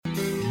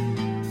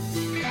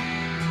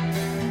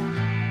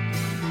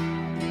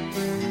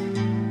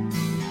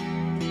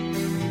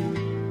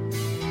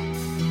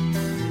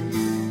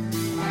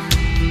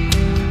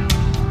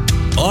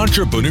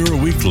Entrepreneur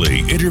Weekly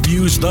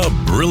interviews the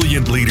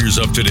brilliant leaders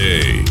of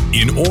today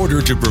in order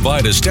to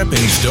provide a stepping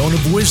stone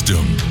of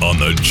wisdom on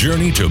the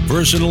journey to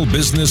personal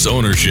business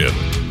ownership.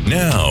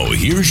 Now,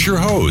 here's your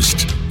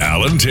host,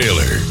 Alan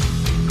Taylor.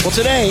 Well,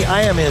 today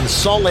I am in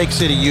Salt Lake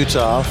City,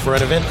 Utah for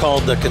an event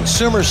called the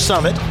Consumer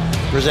Summit,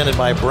 presented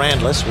by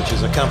Brandless, which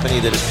is a company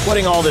that is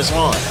putting all this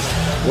on.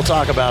 We'll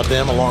talk about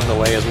them along the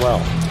way as well.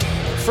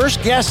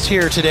 First guest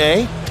here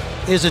today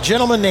is a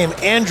gentleman named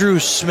Andrew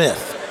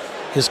Smith.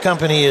 His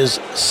company is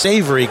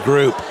Savory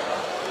Group.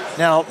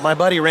 Now, my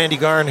buddy Randy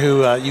Garn,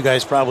 who you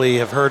guys probably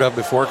have heard of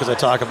before because I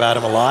talk about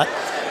him a lot,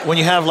 when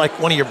you have like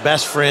one of your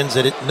best friends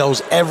that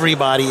knows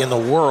everybody in the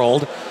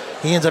world,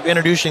 he ends up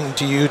introducing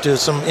to you to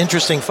some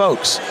interesting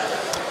folks.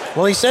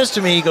 Well, he says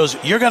to me, he goes,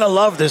 "You're going to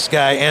love this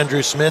guy,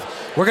 Andrew Smith.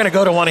 We're going to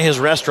go to one of his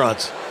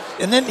restaurants."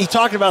 And then he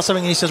talked about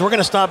something and he says, "We're going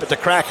to stop at the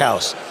Crack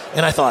House."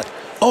 And I thought,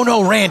 "Oh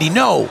no, Randy,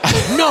 no,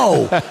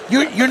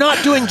 you're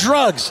not doing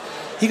drugs."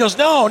 He goes,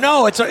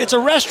 no, it's a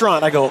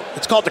restaurant. I go,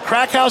 "It's called the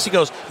Crack House?" He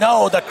goes,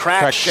 "No, the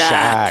Crack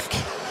Shack."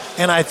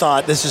 And I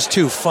thought, this is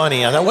too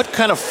funny. I thought, what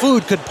kind of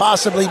food could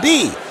possibly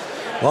be?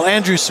 Well,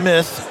 Andrew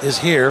Smith is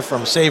here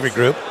from Savory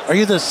Group. Are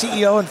you the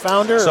CEO and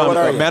founder? So what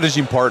I'm are a you?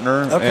 managing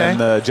partner and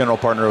the general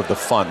partner of the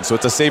fund. So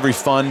it's a Savory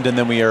fund, and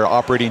then we are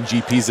operating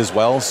GPs as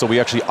well. So we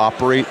actually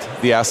operate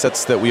the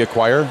assets that we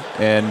acquire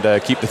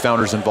and keep the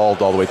founders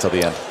involved all the way till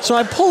the end. So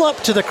I pull up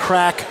to the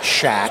Crack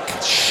Shack.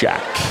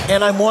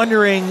 And I'm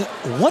wondering,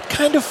 what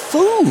kind of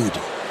food?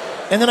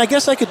 And then I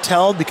guess I could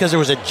tell because there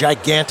was a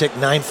gigantic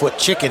 9-foot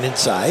chicken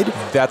inside.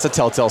 That's a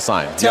telltale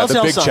sign.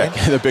 Telltale sign.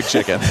 The big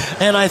chicken.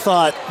 And I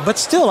thought, but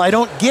still, I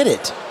don't get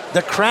it.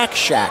 The Crack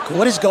Shack,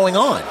 what is going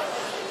on?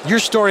 Your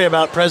story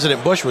about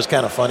President Bush was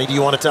kind of funny. Do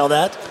you want to tell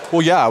that?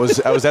 Well, yeah, I was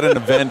at an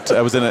event.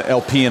 I was in an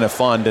LP in a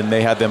fund, and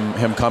they had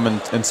him come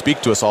and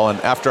speak to us all. And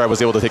after I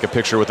was able to take a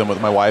picture with him with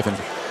my wife, and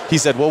he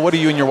said, "Well, what do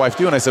you and your wife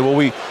do?" And I said, "Well,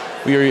 we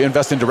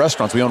invest into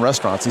restaurants. We own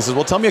restaurants." He says,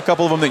 "Well, tell me a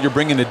couple of them that you're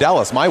bringing to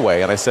Dallas my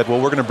way." And I said, "Well,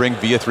 we're going to bring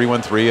Via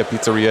 313, a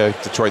pizzeria,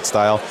 Detroit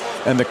style,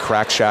 and the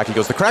Crack Shack." He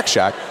goes, "The Crack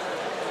Shack?"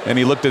 And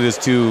he looked at his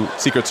two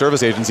Secret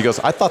Service agents. He goes,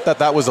 "I thought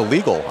that was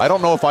illegal. I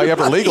don't know if I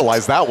ever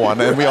legalized that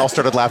one." And we all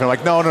started laughing. I'm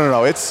like,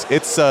 no. It's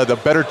the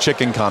better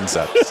chicken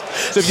concept.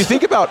 So if you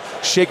think about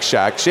Shake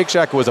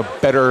Shack was a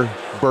better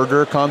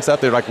burger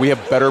concept. They're like, we have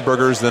better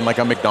burgers than like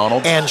a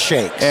McDonald's. And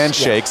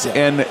shakes. Yeah.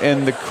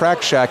 And the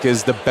Crack Shack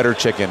is the better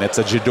chicken. It's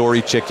a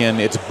Jadori chicken.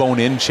 It's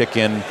bone-in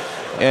chicken.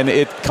 And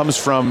it comes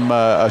from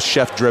a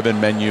chef-driven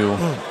menu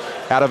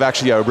out of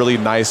actually a really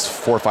nice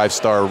 4 or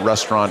 5-star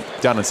restaurant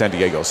down in San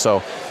Diego.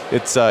 So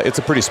it's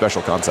a pretty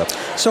special concept.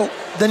 So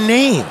the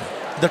name,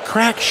 the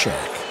Crack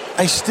Shack,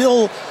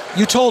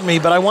 you told me,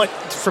 but I want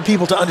for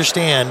people to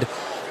understand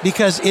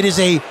because it is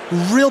a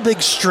real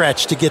big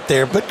stretch to get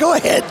there. But go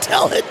ahead,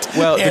 tell it.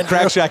 Well, the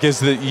Crack Shack is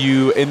that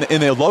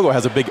in the logo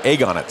has a big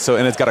egg on it. So,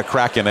 and it's got a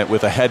crack in it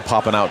with a head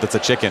popping out that's a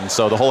chicken.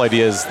 So the whole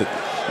idea is that,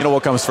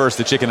 what comes first,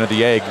 the chicken or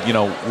the egg?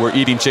 We're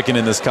eating chicken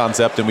in this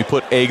concept, and we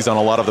put eggs on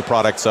a lot of the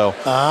product. So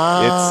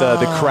it's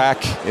the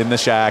crack in the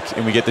shack,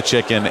 and we get the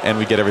chicken, and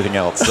we get everything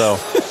else. So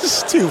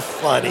it's too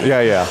funny.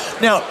 Yeah.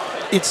 Now,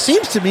 it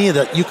seems to me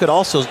that you could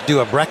also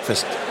do a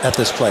breakfast at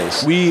this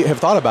place. We have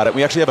thought about it.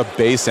 We actually have a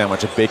Bay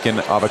sandwich, a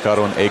bacon,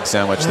 avocado, and egg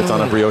sandwich that's on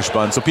a brioche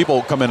bun. So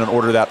people come in and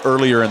order that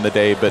earlier in the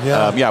day. But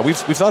we've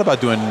thought about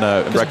doing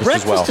breakfast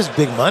as well. Breakfast is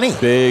big money.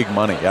 Big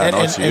money.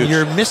 Yeah, it's huge. And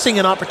you're missing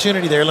an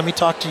opportunity there. Let me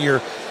talk to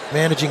your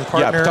managing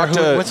partner.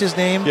 What's his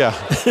name? Yeah,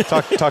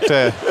 talk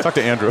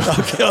to Andrew.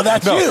 Okay,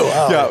 that's you.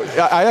 Oh.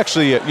 Yeah, I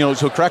actually,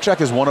 so Crack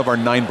Shack is one of our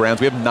 9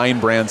 brands. We have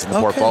 9 brands in the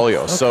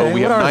portfolio. Okay. So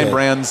we have 9 they?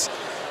 brands.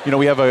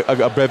 We have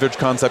a beverage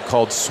concept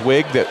called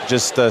Swig that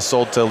just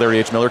sold to Larry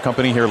H. Miller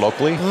Company here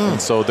locally.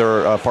 And so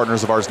they're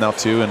partners of ours now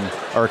too and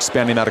are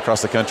expanding that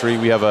across the country.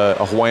 We have a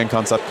Hawaiian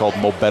concept called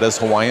Mobetta's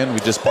Hawaiian. We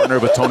just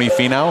partnered with Tony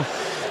Finau.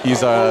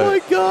 He's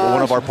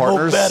one of our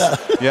partners.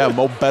 Mobetta. Yeah,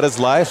 Mobetta's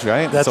Life,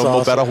 right? That's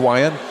awesome. Mobetta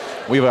Hawaiian.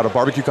 We've got a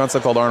barbecue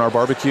concept called R&R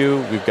Barbecue.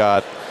 We've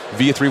got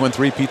Via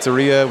 313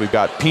 Pizzeria. We've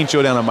got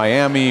Pincho down in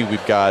Miami.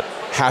 We've got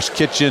Hash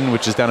Kitchen,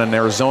 which is down in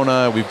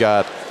Arizona. We've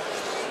got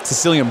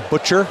Sicilian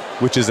Butcher,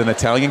 which is an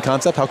Italian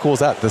concept. How cool is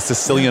that? The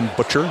Sicilian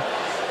Butcher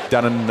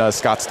down in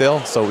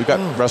Scottsdale. So we've got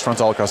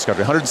restaurants all across the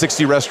country.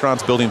 160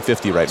 restaurants, building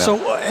 50 right now.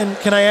 So, and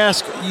can I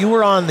ask, you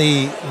were on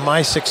the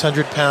My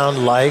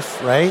 600-Pound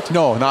Life, right?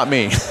 No, not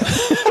me.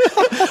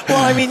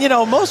 Well, I mean,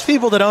 most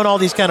people that own all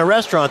these kind of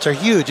restaurants are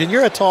huge, and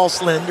you're a tall,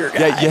 slender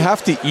guy. Yeah, you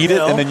have to eat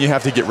it, and then you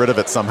have to get rid of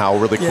it somehow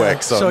really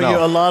quick. So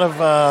a lot of...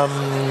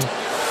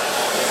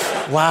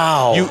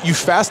 Wow. You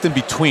fast in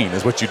between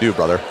is what you do,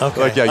 brother.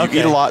 Okay. You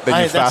eat a lot,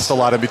 then you fast a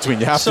lot in between.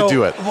 You have to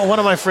do it. Well, one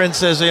of my friends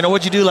says,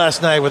 what'd you do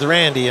last night with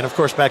Randy? And of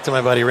course, back to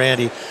my buddy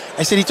Randy.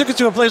 I said, he took us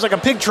to a place like a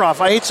pig trough.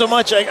 I ate so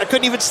much, I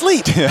couldn't even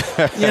sleep.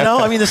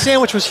 I mean, the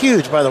sandwich was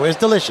huge, by the way. It's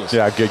delicious.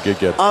 Yeah,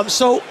 good.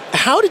 So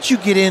how did you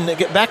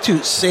get back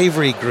to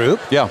Savory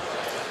Group? Yeah.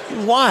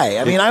 Why?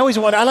 I mean, I always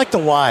wonder. I like the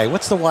why.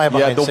 What's the why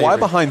behind Savory? Yeah, the why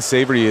behind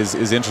Savory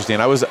is interesting.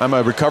 I'm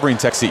a recovering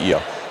tech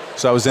CEO.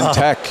 So I was in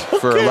tech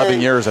for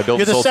 11 years. I built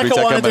You're and the sold 3 second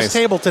tech one at companies. this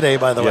table today,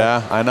 by the way.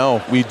 Yeah, I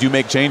know. We do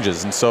make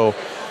changes. And so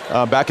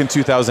back in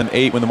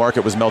 2008, when the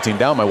market was melting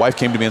down, my wife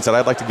came to me and said,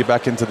 I'd like to get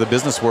back into the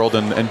business world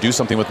and do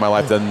something with my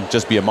life than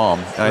just be a mom.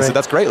 And I said,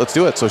 that's great, let's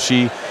do it. So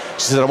she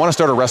said, I want to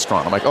start a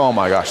restaurant. I'm like, oh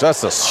my gosh,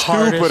 that's the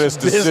stupidest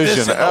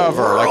decision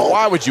ever. Like,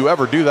 why would you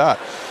ever do that?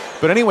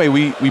 But anyway,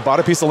 we bought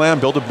a piece of land,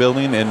 built a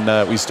building,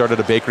 and we started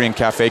a bakery and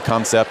cafe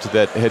concept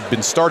that had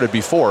been started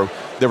before.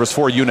 There was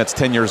 4 units,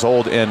 10 years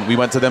old, and we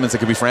went to them and said,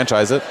 could we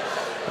franchise it?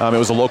 It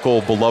was a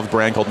local beloved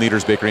brand called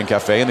Neater's Bakery and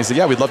Cafe, and they said,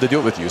 yeah, we'd love to do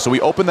it with you. So we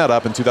opened that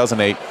up in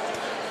 2008,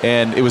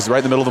 and it was right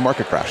in the middle of the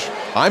market crash.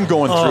 I'm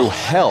going through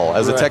hell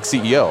as a tech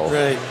CEO.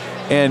 Right.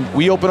 And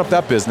we open up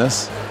that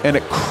business, and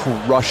it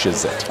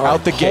crushes it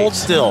out the gate. Hold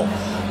still.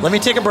 Let me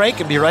take a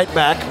break and be right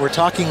back. We're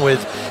talking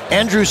with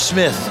Andrew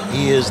Smith.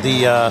 He is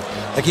the,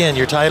 again,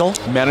 your title?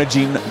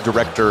 Managing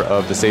Director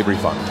of the Savory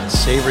Fund.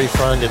 Savory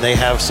Fund, and they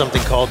have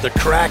something called the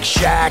Crack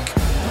Shack.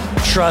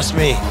 Trust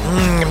me,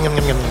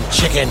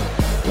 chicken.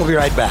 We'll be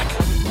right back.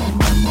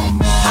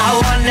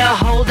 I wanna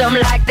hold them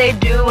like they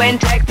do in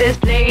Texas,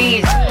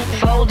 please.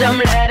 Fold them,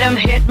 let them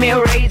hit me,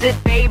 raise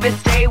it, baby,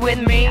 stay with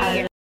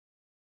me.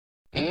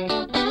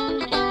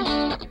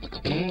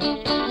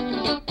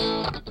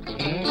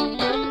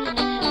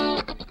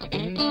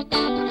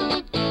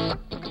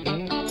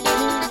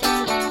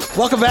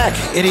 Welcome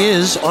back. It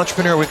is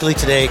Entrepreneur Weekly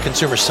Today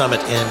Consumer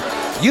Summit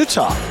in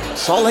Utah,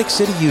 Salt Lake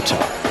City,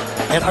 Utah.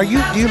 And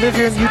do you live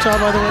here in Utah,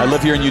 by the way? I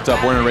live here in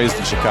Utah, born and raised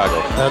in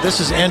Chicago. This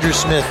is Andrew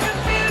Smith.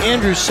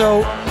 Andrew, so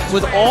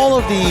with all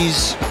of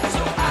these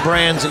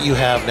brands that you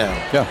have now,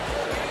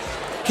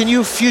 can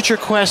you future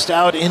quest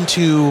out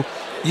into,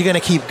 you're going to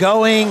keep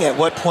going? At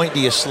what point do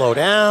you slow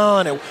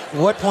down? At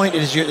what point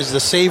is the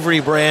Savory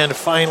brand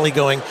finally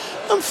going,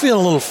 I'm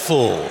feeling a little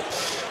full?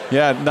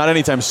 Yeah, not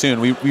anytime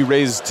soon. We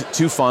raised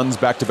 2 funds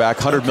back-to-back,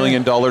 $100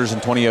 million in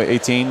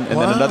 2018, and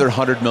then another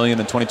 $100 million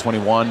in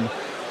 2021.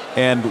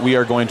 And we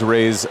are going to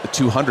raise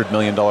 $200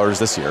 million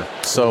this year.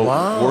 So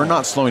we're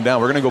not slowing down.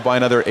 We're going to go buy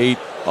another 8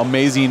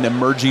 amazing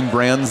emerging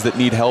brands that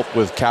need help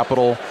with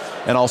capital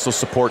and also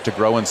support to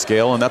grow and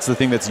scale. And that's the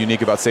thing that's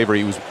unique about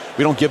Savory. We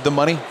don't give them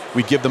money.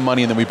 We give them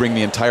money, and then we bring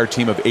the entire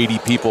team of 80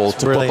 people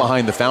to put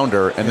behind the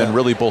founder and then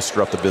really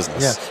bolster up the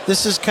business. Yeah,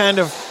 this is kind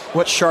of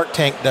what Shark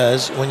Tank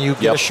does when you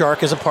get a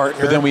shark as a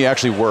partner. But then we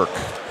actually work.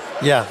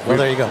 Yeah, well,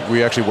 there you go.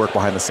 We actually work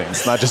behind the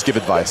scenes, not just give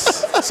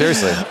advice.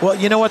 Seriously. Well,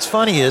 you know what's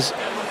funny is,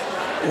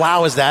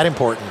 wow, is that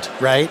important,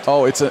 right?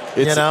 Oh, it's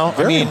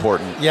very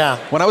important. Yeah.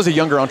 When I was a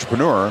younger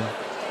entrepreneur,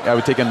 I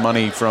would take in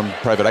money from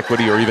private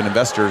equity or even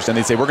investors, and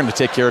they'd say, we're going to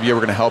take care of you, we're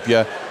going to help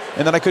you.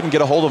 And then I couldn't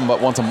get a hold of them but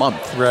once a month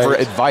for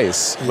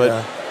advice.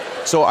 But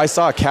so I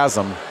saw a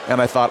chasm,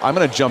 and I thought, I'm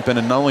going to jump in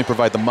and not only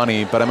provide the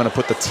money, but I'm going to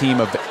put the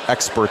team of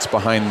experts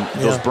behind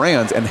those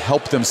brands and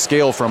help them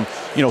scale from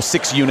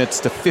 6 units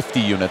to 50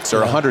 units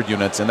or 100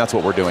 units, and that's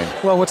what we're doing.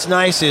 Well, what's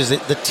nice is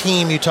that the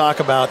team you talk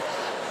about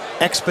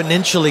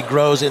exponentially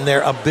grows in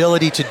their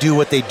ability to do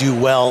what they do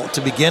well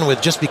to begin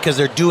with, just because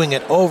they're doing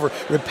it over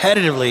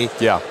repetitively.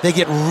 They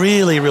get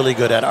really, really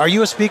good at it. Are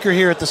you a speaker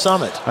here at the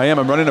summit? I am.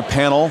 I'm running a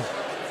panel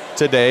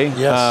today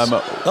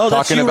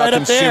talking about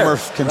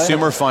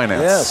consumer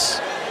finance.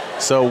 Yes.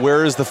 So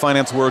where is the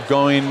finance world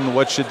going?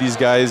 What should these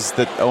guys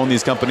that own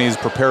these companies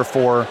prepare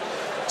for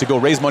to go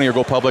raise money or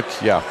go public?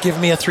 Yeah. Give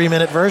me a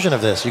 3-minute version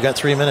of this. You got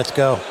 3 minutes,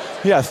 go.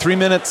 Yeah, 3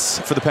 minutes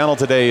for the panel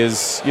today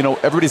is,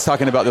 everybody's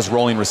talking about this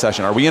rolling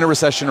recession. Are we in a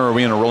recession or are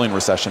we in a rolling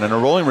recession? And a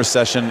rolling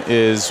recession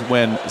is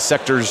when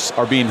sectors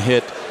are being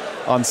hit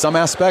on some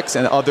aspects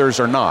and others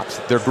are not.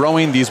 They're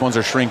growing, these ones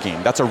are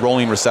shrinking. That's a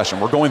rolling recession.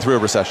 We're going through a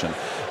recession.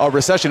 A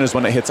recession is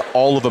when it hits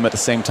all of them at the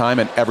same time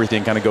and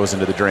everything kind of goes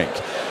into the drink.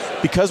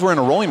 Because we're in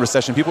a rolling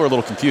recession, people are a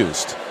little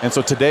confused. And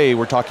so today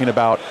we're talking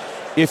about,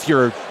 if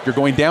you're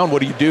going down,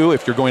 what do you do?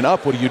 If you're going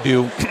up, what do you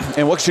do?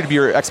 And what should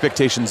your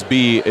expectations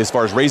be as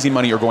far as raising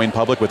money or going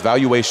public with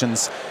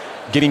valuations,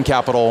 getting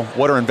capital?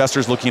 What are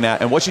investors looking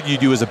at? And what should you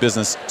do as a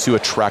business to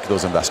attract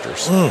those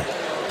investors?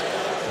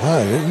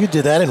 Wow, you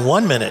did that in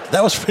 1 minute.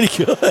 That was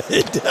pretty good.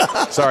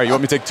 Sorry, you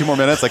want me to take 2 more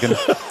minutes? I can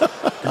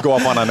go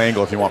off on an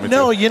angle if you want me to.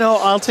 No,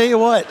 I'll tell you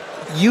what.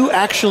 You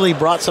actually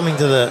brought something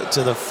to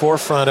the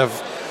forefront of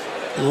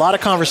a lot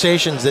of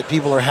conversations that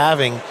people are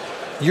having.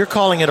 You're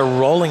calling it a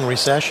rolling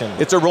recession.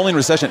 It's a rolling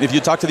recession. If you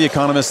talk to the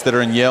economists that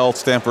are in Yale,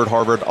 Stanford,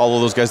 Harvard, all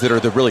of those guys that are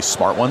the really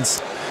smart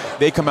ones,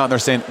 they come out and they're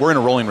saying, we're in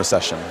a rolling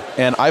recession.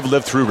 And I've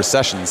lived through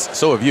recessions,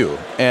 so have you.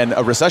 And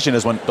a recession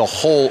is when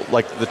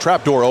the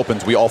trap door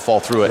opens, we all fall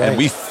through it, and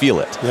we feel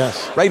it.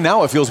 Yes. Right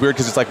now it feels weird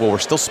because it's like, well, we're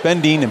still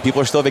spending and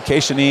people are still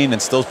vacationing and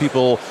still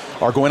people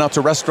are going out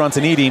to restaurants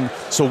and eating.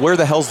 So where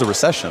the hell's the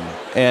recession?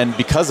 And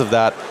because of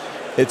that,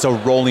 it's a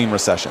rolling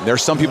recession.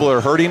 There's some people that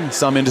are hurting,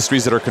 some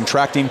industries that are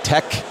contracting.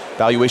 Tech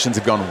valuations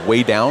have gone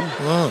way down.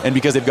 And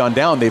because they've gone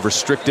down, they've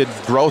restricted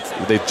growth.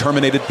 They've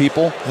terminated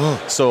people.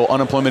 So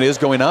unemployment is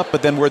going up.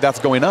 But then where that's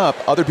going up,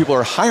 other people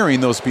are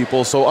hiring those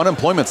people. So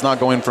unemployment's not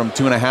going from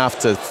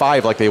 2.5 to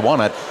 5 like they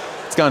want it.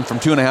 It's gone from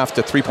 2.5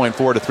 to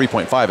 3.4 to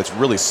 3.5. It's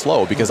really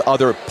slow because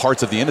other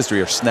parts of the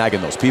industry are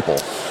snagging those people.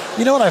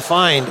 You know what I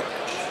find?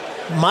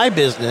 My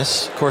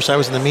business, of course, I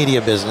was in the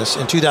media business.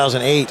 In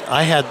 2008,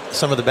 I had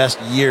some of the best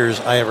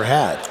years I ever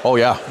had. Oh,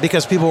 yeah.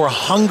 Because people were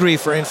hungry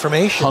for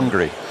information.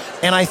 Hungry.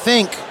 And I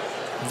think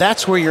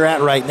that's where you're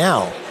at right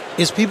now,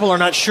 is people are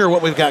not sure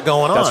what we've got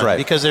going on. That's right.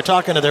 Because they're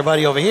talking to their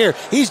buddy over here.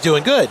 He's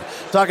doing good.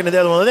 Talking to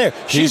the other one over there.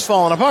 She's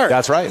falling apart.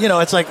 That's right. You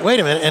know, it's like, wait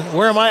a minute, and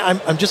where am I?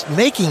 I'm just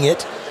making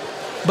it.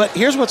 But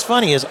here's what's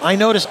funny is I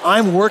notice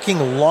I'm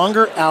working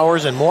longer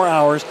hours and more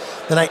hours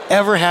than I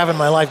ever have in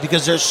my life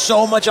because there's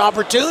so much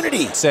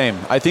opportunity. Same.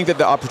 I think that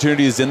the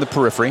opportunity is in the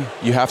periphery.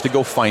 You have to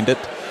go find it.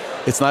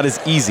 It's not as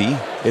easy.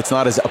 It's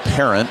not as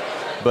apparent.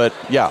 But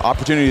yeah,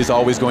 opportunity is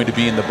always going to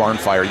be in the barn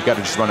fire. You got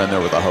to just run in there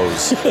with a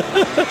hose.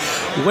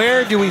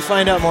 Where do we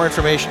find out more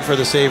information for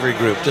the Savory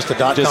Group? Just the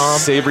 .com?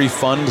 Just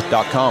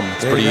savoryfund.com.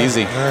 It's pretty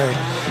easy. All right.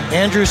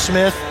 Andrew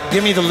Smith,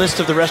 give me the list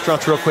of the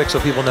restaurants real quick so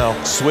people know.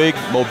 Swig,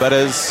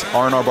 Mobetta's,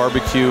 R&R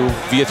Barbecue,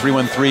 Via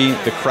 313,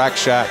 The Crack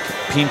Shack,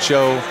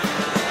 Pincho,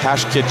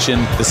 Hash Kitchen,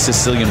 The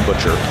Sicilian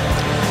Butcher.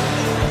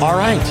 All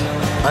right.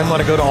 I'm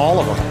going to go to all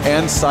of them.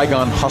 And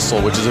Saigon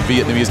Hustle, which is a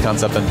Vietnamese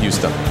concept in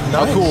Houston. Nice.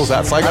 How cool is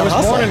that? Saigon Hustle. I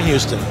was born in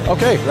Houston.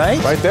 Okay.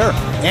 Right? Right there.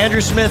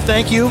 Andrew Smith,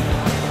 thank you.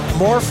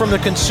 More from the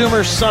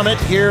Consumer Summit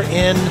here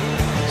in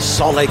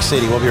Salt Lake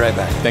City. We'll be right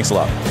back. Thanks a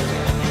lot.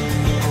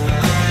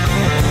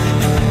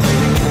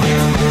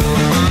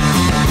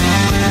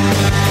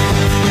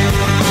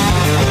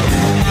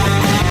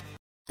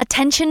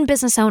 Attention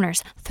business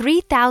owners,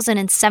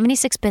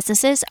 3,076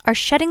 businesses are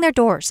shutting their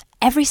doors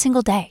every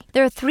single day.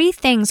 There are 3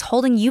 things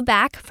holding you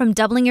back from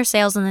doubling your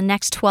sales in the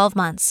next 12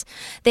 months.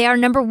 They are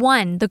number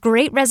 1, the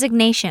Great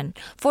Resignation.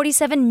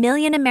 47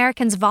 million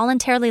Americans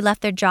voluntarily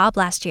left their job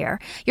last year.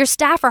 Your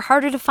staff are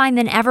harder to find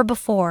than ever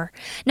before.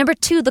 Number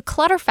 2, the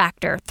clutter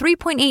factor.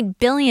 3.8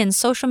 billion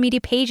social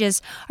media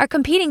pages are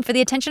competing for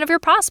the attention of your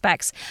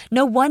prospects.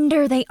 No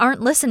wonder they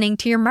aren't listening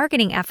to your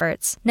marketing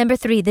efforts. Number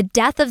 3, the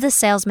death of the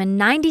salesman.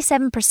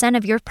 97%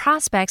 of your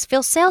prospects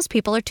feel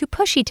salespeople are too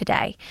pushy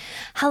today.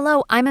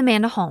 Hello, I'm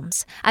Amanda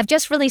Holmes. I've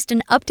just released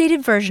an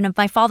updated version of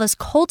my father's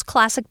cult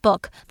classic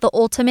book, The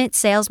Ultimate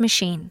Sales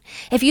Machine.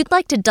 If you'd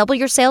like to double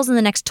your sales in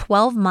the next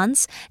 12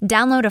 months,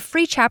 download a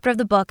free chapter of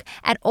the book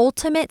at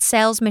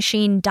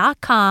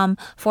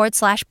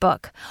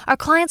ultimatesalesmachine.com/book. Our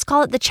clients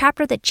call it the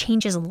chapter that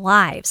changes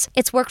lives.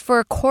 It's worked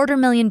for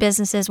 250,000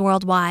 businesses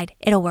worldwide.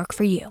 It'll work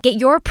for you. Get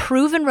your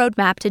proven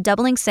roadmap to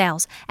doubling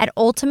sales at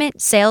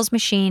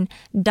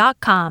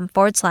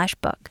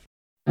ultimatesalesmachine.com/book.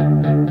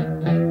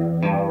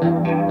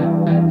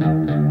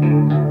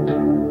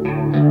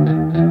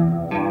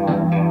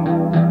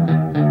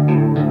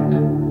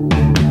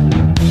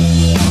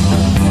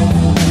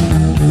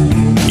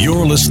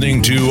 You're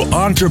listening to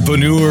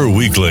Entrepreneur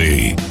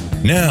Weekly.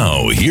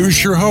 Now,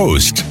 here's your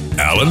host,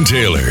 Alan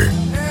Taylor.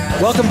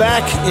 Welcome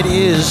back. It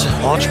is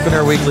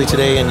Entrepreneur Weekly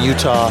today in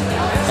Utah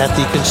at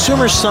the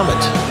Consumer Summit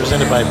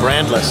presented by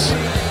Brandless.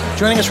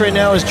 Joining us right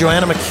now is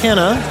Joanna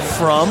McKenna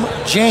from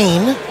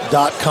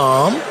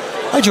Jane.com.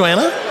 Hi,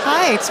 Joanna.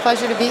 Hi, it's a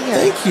pleasure to be here.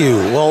 Thank you.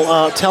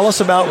 Well, tell us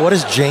about what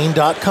is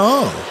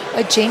Jane.com.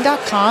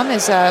 Jane.com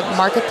is a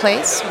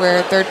marketplace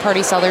where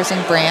third-party sellers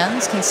and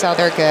brands can sell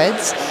their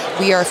goods.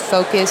 We are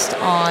focused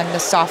on the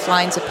soft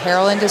lines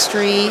apparel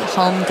industry,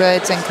 home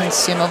goods, and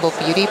consumable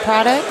beauty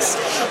products.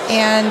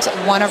 And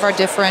one of our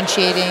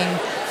differentiating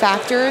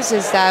factors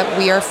is that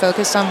we are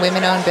focused on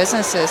women-owned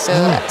businesses. So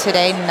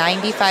today,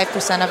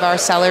 95% of our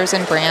sellers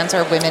and brands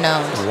are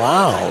women-owned.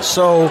 Wow.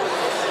 So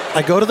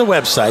I go to the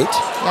website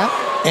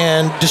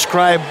and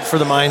describe for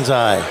the mind's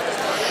eye.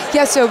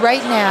 Yeah, so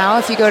right now,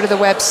 if you go to the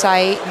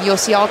website, you'll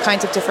see all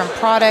kinds of different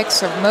products,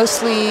 so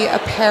mostly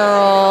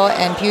apparel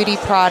and beauty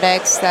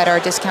products that are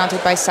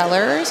discounted by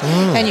sellers,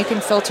 and you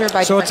can filter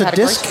by different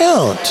categories. So it's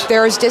a discount.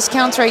 There's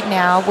discounts right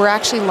now. We're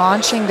actually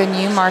launching the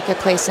new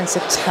marketplace in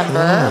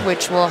September,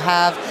 which will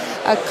have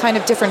a kind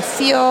of different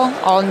feel,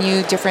 all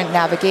new different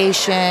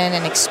navigation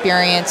and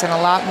experience, and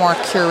a lot more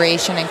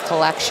curation and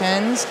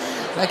collections.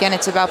 Again,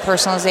 it's about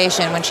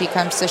personalization. When she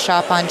comes to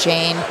shop on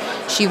Jane,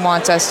 she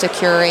wants us to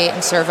curate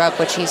and serve up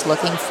what she's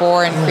looking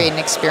for and create an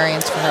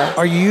experience for her.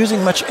 Are you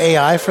using much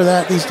AI for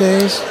that these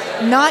days?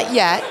 Not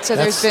yet. So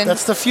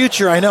that's the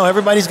future. I know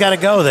everybody's got to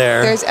go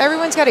there.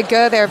 Everyone's got to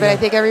go there, but I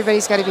think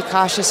everybody's got to be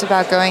cautious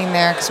about going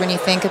there, because when you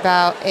think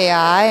about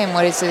AI and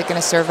what is it going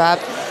to serve up,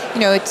 you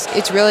know,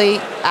 it's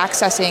really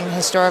accessing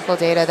historical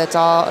data that's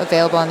all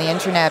available on the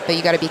internet, but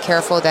you got to be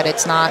careful that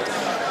it's not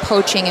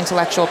poaching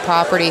intellectual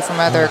property from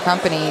other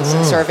companies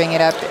and serving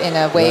it up in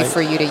a way for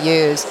you to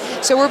use.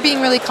 So we're being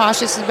really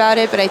cautious about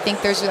it, but I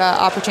think there's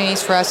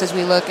opportunities for us as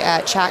we look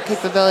at chat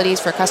capabilities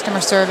for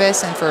customer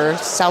service and for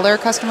seller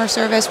customer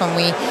service. When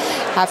we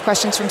have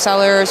questions from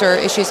sellers or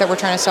issues that we're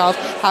trying to solve,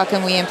 how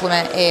can we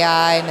implement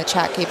AI and the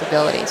chat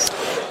capabilities?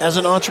 As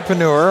an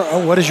entrepreneur,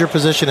 what is your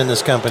position in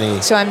this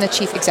company? So I'm the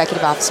Chief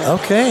Executive Officer.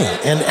 Okay.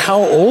 And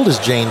how old is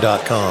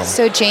Jane.com?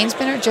 So Jane's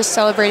just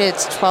celebrated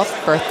its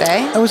 12th birthday.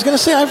 I was going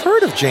to say, I've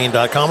heard of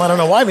Jane.com. I don't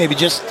know why. Maybe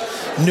just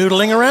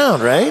noodling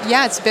around, right?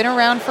 Yeah, it's been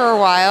around for a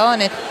while,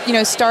 and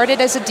it started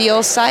as a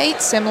deal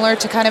site, similar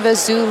to kind of a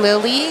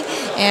Zulily.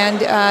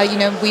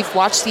 And we've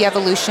watched the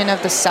evolution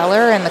of the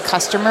seller and the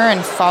customer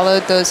and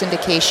followed those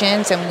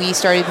indications, and we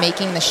started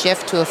making the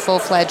shift to a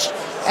full-fledged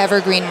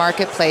evergreen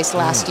marketplace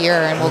last year,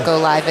 and we'll go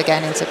live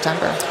again in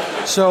September.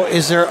 So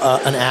is there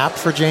an app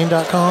for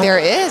Jane.com? There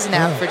is an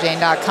app for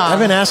Jane.com. I've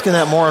been asking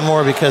that more and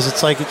more because it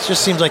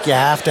just seems like you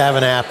have to have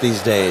an app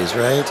these days,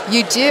 right?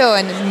 You do,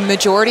 and the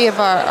majority of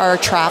our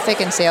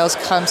traffic and sales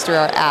comes through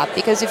our app,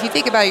 because if you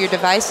think about it, your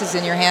device is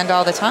in your hand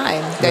all the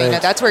time.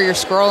 Right. That's where you're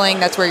scrolling,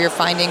 that's where you're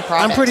finding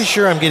products. I'm pretty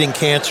sure I'm getting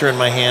cancer in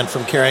my hand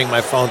from carrying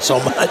my phone so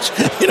much.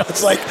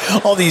 It's like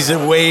all these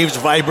waves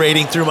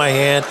vibrating through my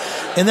hand.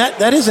 And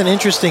that is an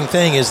interesting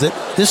thing, is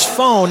that this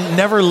phone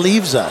never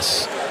leaves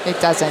us. It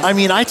doesn't. I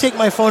mean, I take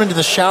my phone into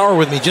the shower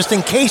with me just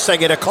in case I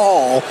get a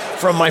call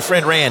from my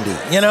friend Randy,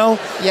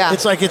 Yeah.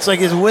 It's like it's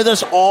with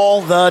us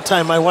all the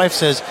time. My wife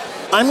says,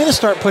 I'm going to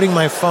start putting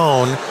my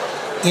phone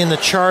in the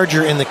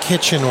charger in the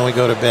kitchen when we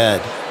go to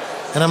bed.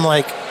 And I'm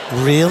like,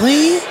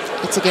 really?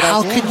 It's a good How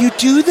idea. How can you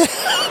do that?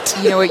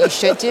 You know what you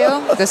should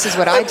do? This is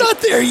what I do. I'm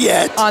not there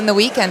yet. On the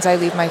weekends, I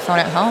leave my phone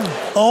at home.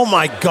 Oh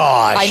my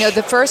gosh. I know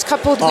the first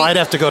couple of weeks. I'd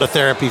have to go to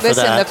therapy for that.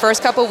 Listen, the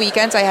first couple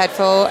weekends, I had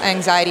full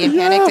anxiety and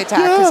panic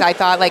attack because I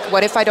thought,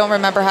 what if I don't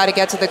remember how to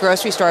get to the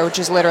grocery store, which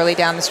is literally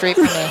down the street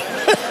from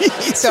me?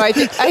 So I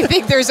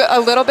think there's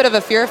a little bit of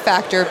a fear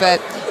factor, but,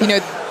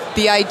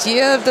 the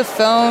idea of the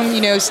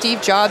phone,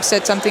 Steve Jobs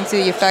said something to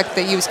the effect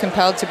that he was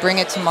compelled to bring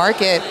it to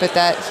market, but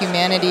that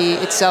humanity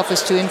itself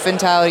was too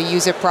infantile to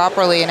use it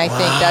properly. And I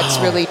think that's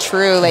really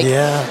true.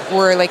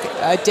 We're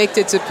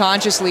addicted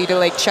subconsciously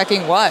to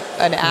checking what?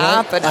 An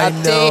app, an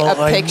update,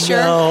 a picture.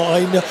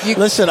 I know.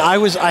 Listen,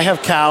 I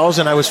have cows,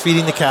 and I was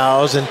feeding the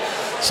cows, and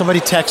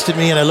somebody texted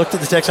me, and I looked at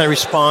the text, and I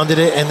responded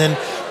it, and then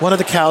one of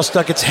the cows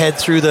stuck its head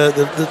through the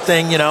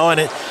thing,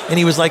 and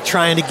he was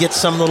trying to get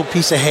some little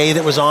piece of hay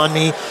that was on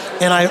me,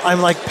 and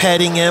I'm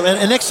petting him,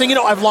 and next thing you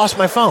know, I've lost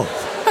my phone.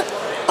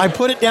 I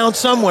put it down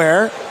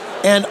somewhere,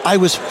 and I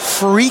was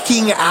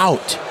freaking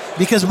out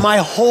because my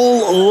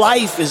whole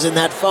life is in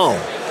that phone.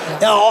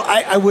 Now,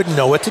 I wouldn't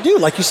know what to do.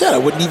 Like you said, I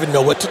wouldn't even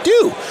know what to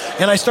do.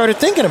 And I started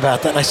thinking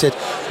about that, and I said,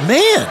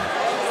 man,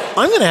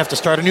 I'm going to have to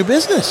start a new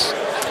business.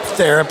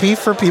 Therapy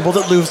for people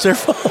that lose their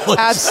phones.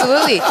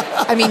 Absolutely.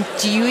 I mean,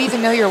 do you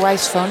even know your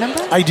wife's phone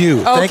number? I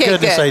do. Okay, Thank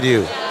goodness good. I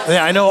do.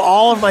 Yeah, I know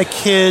all of my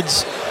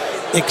kids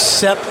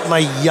except my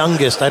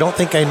youngest. I don't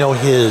think I know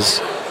his.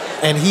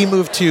 And he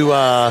moved to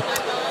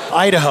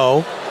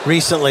Idaho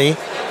recently.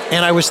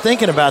 And I was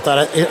thinking about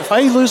that. If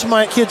I lose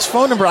my kid's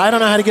phone number, I don't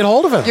know how to get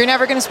hold of him. You're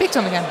never going to speak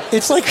to him again.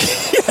 It's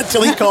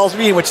until he calls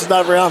me, which is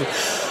not very often.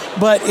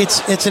 But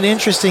it's an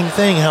interesting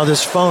thing how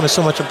this phone is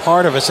so much a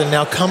part of us. And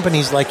now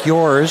companies like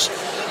yours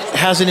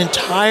has an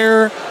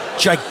entire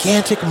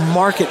gigantic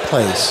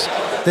marketplace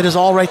that is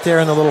all right there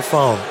in the little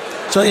phone.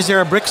 So is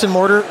there a bricks and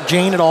mortar,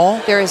 Jane, at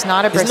all? There is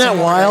not a bricks and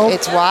mortar. Isn't that wild?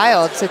 It's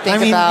wild to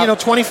think about.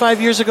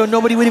 25 years ago,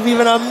 nobody would have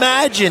even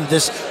imagined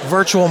this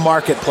virtual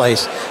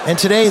marketplace. And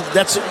today,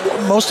 that's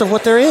most of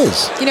what there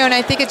is. And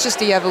I think it's just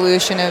the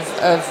evolution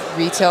of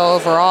retail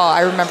overall. I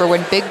remember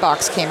when Big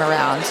Box came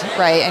around,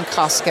 right, and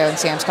Costco and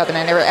Sam's Club,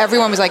 and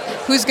everyone was like,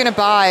 who's going to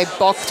buy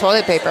bulk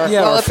toilet paper?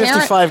 Yeah, well,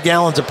 55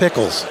 gallons of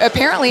pickles.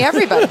 Apparently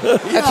everybody.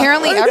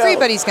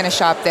 Everybody's going to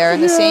shop there.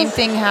 And the same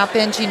thing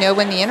happened,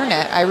 when the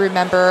internet. I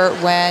remember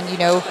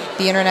when,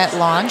 the internet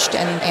launched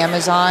and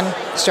Amazon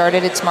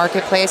started its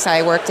marketplace.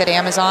 I worked at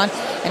Amazon,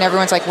 and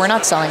everyone's like, we're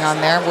not selling on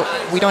there.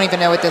 We don't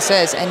even know what this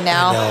is. And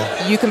now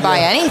you can buy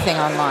anything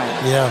online.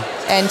 Yeah.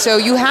 And so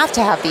you have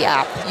to have the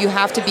app. You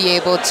have to be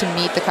able to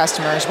meet the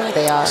customers where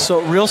they are.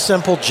 So real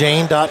simple,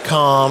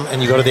 Jane.com,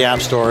 and you go to the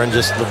App Store and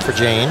just look for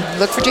Jane.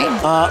 Look for Jane.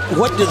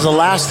 What is the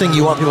last thing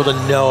you want people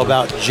to know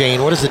about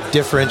Jane? What is the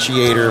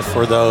differentiator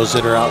for those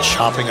that are out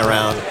shopping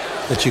around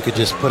that you could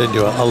just put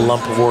into a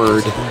lump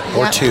word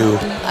or two?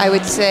 I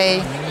would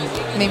say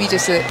maybe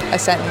just a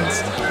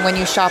sentence. When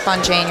you shop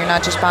on Jane, you're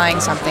not just buying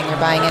something, you're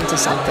buying into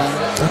something.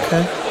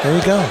 Okay, there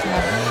you go.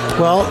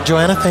 Well,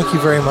 Joanna, thank you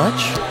very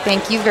much.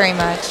 Thank you very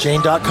much.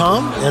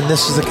 Jane.com, and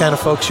this is the kind of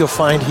folks you'll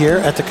find here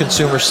at the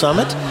Consumer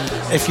Summit.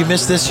 If you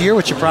missed this year,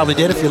 which you probably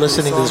did if you're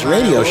listening to this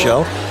radio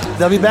show,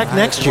 they'll be back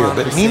next year.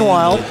 But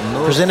meanwhile,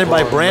 presented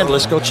by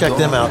Brandless, go check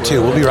them out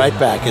too. We'll be right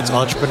back. It's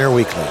Entrepreneur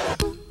Weekly.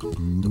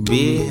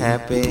 Be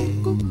happy.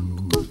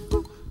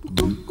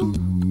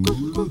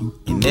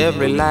 In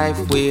every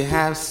life we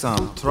have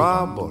some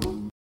trouble.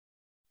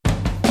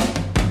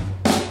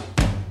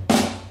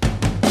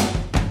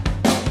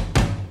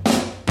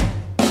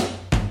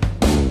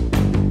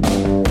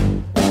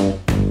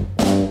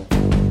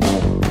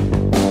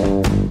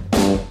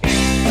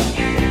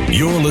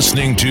 You're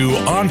listening to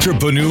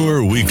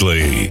Entrepreneur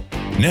Weekly.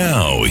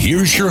 Now,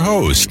 here's your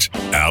host,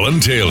 Alan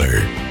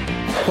Taylor.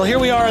 Well, here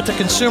we are at the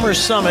Consumer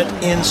Summit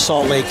in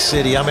Salt Lake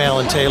City. I'm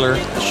Alan Taylor,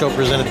 the show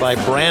presented by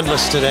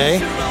Brandless today.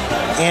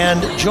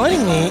 And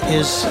joining me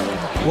is,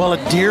 well,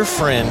 a dear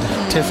friend,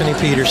 Tiffany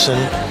Peterson,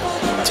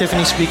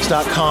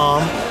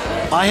 TiffanySpeaks.com.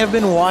 I have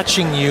been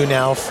watching you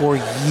now for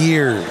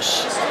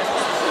years,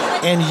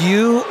 and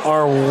you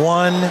are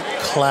one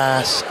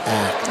class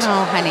act.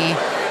 Oh, honey.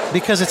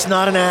 Because it's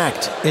not an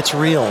act, it's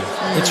real.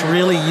 It's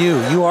really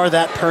you. You are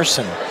that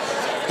person.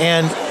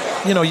 And,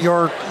 you know,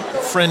 your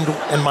friend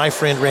and my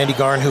friend, Randy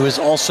Garn, who is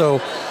also,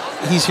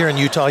 he's here in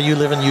Utah, you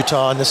live in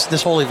Utah, and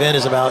this whole event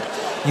is about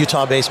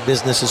Utah-based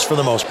businesses for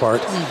the most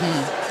part.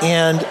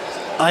 And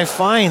I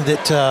find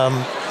that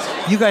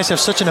you guys have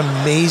such an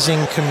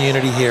amazing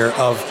community here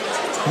of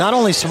not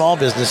only small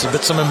businesses,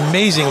 but some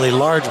amazingly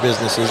large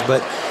businesses.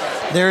 But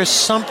there is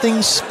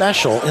something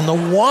special in the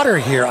water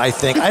here, I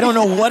think. I don't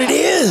know what it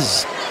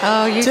is.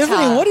 Oh, Utah.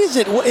 Tiffany, what is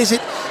it?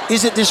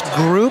 Is it this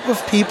group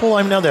of people?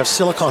 I mean, now they have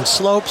Silicon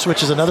Slopes,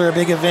 which is another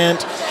big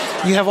event.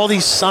 You have all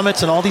these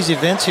summits and all these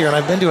events here, and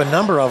I've been to a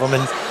number of them,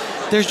 and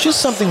there's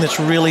just something that's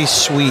really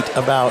sweet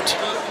about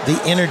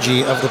the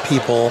energy of the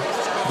people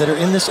that are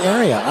in this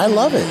area. I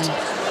love it.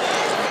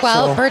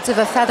 Well, So- birds of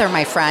a feather,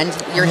 my friend.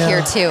 You're Yeah.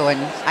 here too, and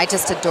I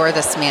just adore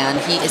this man.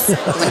 He is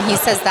when he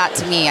says that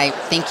to me, I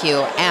thank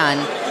you,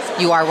 and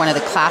you are one of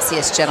the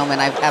classiest gentlemen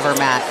I've ever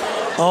met.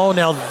 Oh,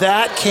 now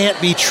that can't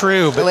be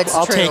true, but Oh, it's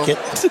I'll true. take it.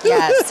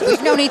 Yes,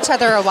 we've known each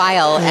other a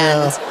while,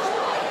 and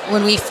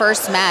when we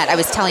first met, I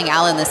was telling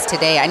Alan this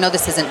today. I know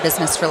this isn't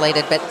business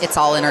related, but it's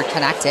all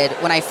interconnected.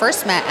 When I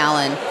first met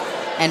Alan,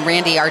 and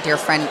Randy, our dear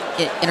friend,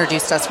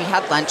 introduced us, we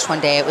had lunch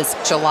one day. It was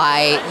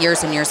July,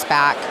 years and years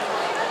back.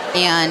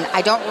 And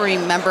I don't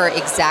remember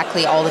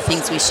exactly all the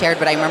things we shared,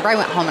 but I remember I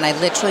went home and I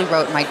literally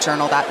wrote in my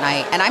journal that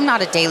night. And I'm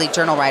not a daily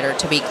journal writer,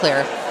 to be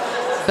clear.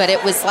 But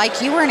it was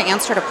like you were an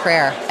answer to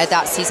prayer at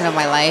that season of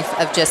my life,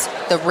 of just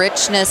the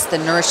richness, the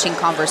nourishing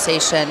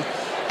conversation.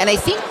 And I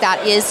think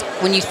that is,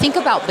 when you think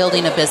about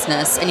building a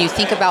business and you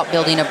think about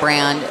building a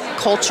brand,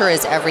 culture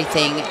is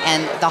everything,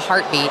 and the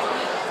heartbeat,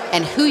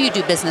 and who you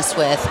do business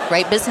with,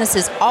 right? Business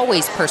is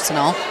always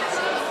personal.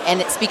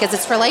 And it's because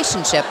it's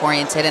relationship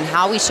oriented and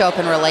how we show up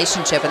in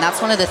relationship. And that's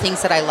one of the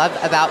things that I love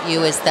about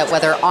you, is that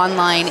whether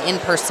online, in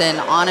person,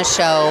 on a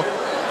show,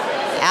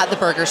 at the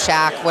Burger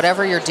Shack,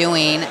 whatever you're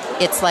doing,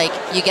 it's like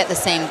you get the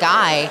same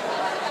guy.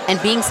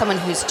 And being someone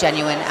who's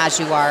genuine as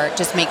you are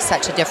just makes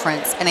such a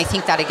difference. And I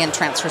think that again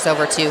transfers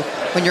over to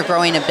when you're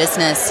growing a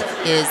business.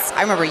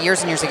 I remember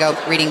years and years ago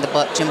reading the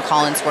book, Jim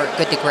Collins' work,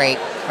 Good to Great,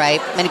 right?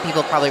 Many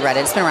people have probably read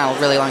it. It's been around a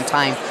really long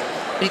time.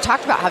 But he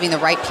talked about having the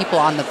right people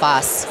on the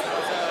bus.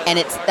 And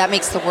that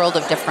makes the world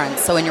of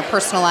difference. So in your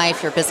personal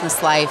life, your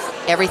business life,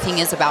 everything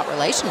is about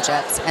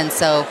relationships. And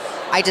so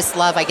I get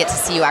to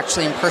see you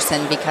actually in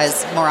person,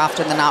 because more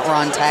often than not, we're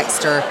on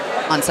text or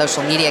on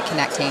social media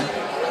connecting.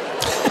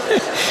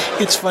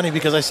 It's funny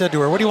because I said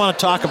to her, what do you want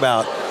to talk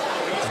about?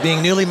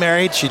 Being newly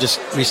married. She just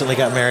recently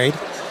got married.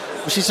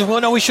 She said, well,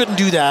 no, we shouldn't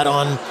do that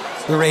on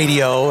the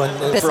radio and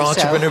Business for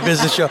Entrepreneur show.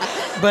 Business Show.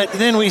 But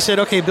then we said,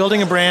 okay,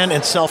 building a brand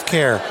and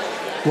self-care.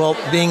 Well,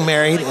 being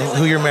married and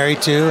who you're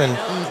married to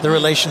and the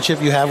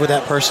relationship you have with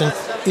that person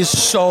is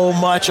so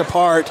much a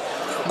part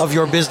of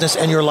your business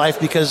and your life,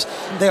 because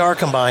they are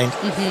combined.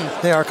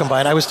 They are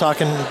combined. I was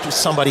talking to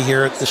somebody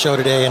here at the show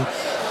today, and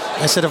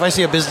I said, if I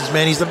see a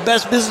businessman, he's the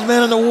best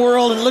businessman in the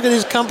world, and look at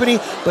his company,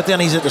 but then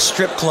he's at the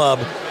strip club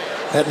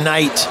at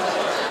night,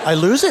 I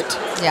lose it.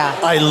 Yeah.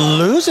 I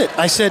lose it.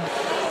 I said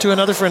to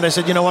another friend, I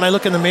said, you know, when I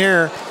look in the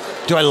mirror,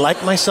 do I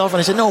like myself? And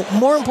I said, no,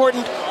 more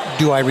important,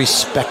 do I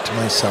respect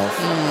myself?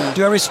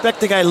 Do I respect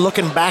the guy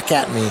looking back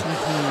at me?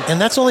 And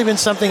that's only been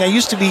something I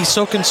used to be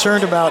so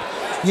concerned about,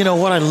 you know,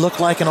 what I look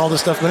like and all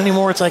this stuff. But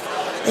anymore, it's like,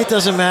 it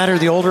doesn't matter.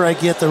 The older I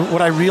get,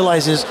 what I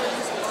realize is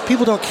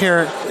people don't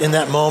care in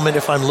that moment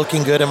if I'm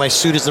looking good and my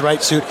suit is the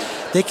right suit.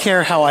 They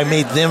care how I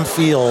made them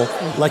feel,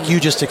 like you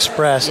just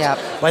expressed,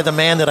 by the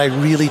man that I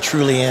really,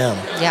 truly am.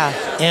 Yeah.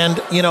 And,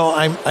 you know,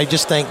 I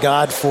just thank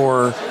God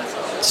for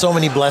so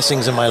many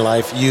blessings in my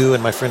life, you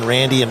and my friend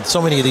Randy and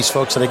so many of these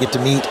folks that I get to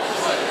meet.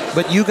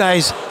 But you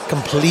guys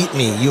complete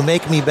me. You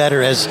make me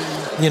better, as,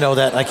 you know,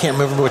 that I can't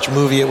remember which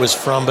movie it was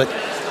from, but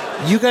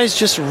you guys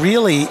just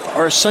really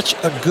are such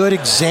a good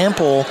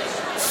example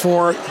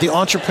for the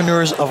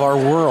entrepreneurs of our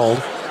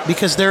world,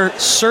 because they're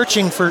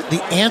searching for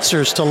the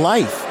answers to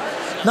life.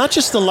 Not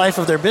just the life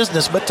of their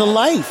business, but to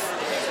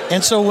life.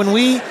 And so when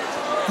we,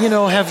 you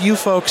know, have you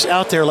folks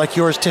out there like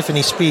yours,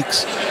 Tiffany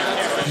Speaks,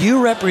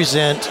 you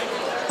represent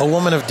a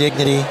woman of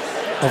dignity,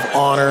 of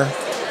honor.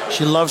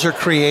 She loves her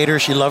creator.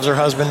 She loves her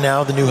husband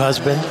now, the new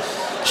husband.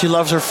 She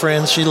loves her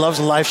friends. She loves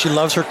life. She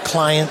loves her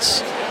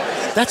clients.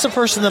 That's a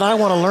person that I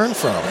want to learn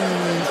from.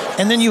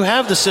 And then you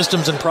have the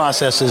systems and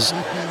processes,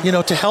 you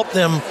know, to help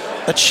them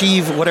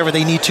achieve whatever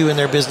they need to in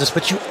their business.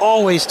 But you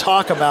always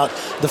talk about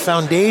the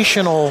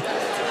foundational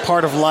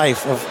part of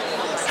life, of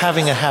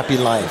having a happy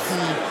life,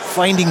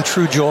 finding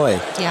true joy.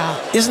 Yeah.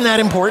 Isn't that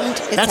important?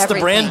 That's the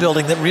brand everything.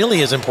 building that really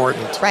is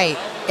important. Right.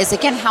 is,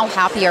 again, how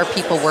happy are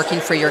people working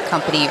for your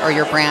company or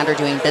your brand or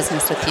doing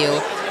business with you?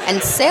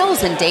 And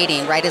sales and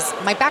dating, right, is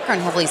my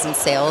background heavily is in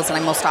sales, and I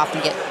most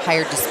often get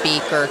hired to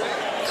speak or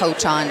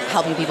coach on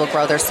helping people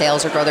grow their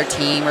sales or grow their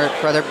team or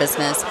grow their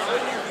business.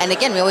 And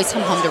again, we always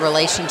come home to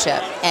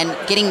relationship. And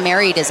getting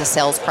married is a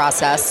sales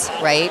process,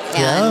 right?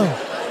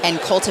 And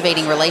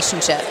cultivating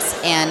relationships.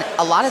 And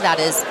a lot of that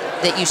is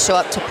that you show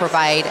up to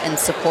provide and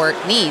support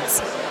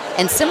needs.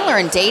 And similar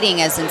in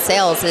dating as in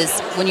sales is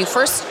when you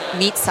first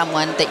meet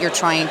someone that you're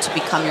trying to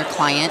become your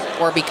client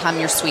or become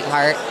your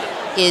sweetheart,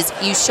 is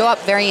you show up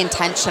very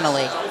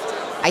intentionally.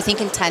 I think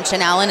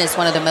intention, Alan, is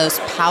one of the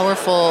most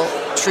powerful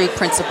true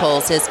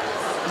principles, is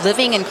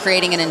living and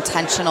creating an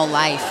intentional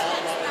life.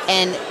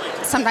 And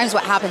sometimes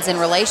what happens in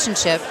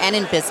relationship and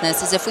in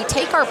business is if we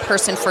take our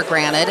person for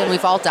granted, and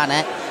we've all done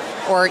it,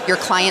 or your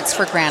clients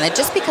for granted,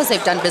 just because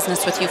they've done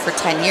business with you for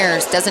 10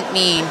 years doesn't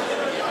mean,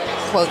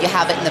 quote, you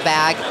have it in the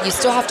bag. You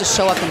still have to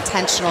show up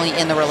intentionally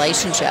in the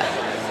relationship.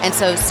 And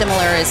so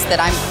similar is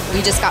that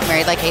we just got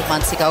married like 8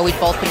 months ago. We'd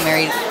both been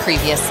married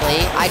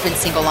previously. I'd been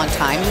single a long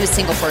time. He was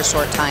single for a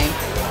short time.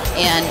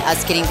 And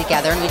us getting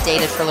together, and we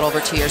dated for a little over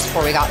 2 years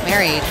before we got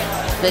married.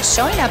 But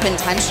showing up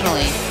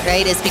intentionally,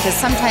 right, is because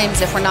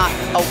sometimes if we're not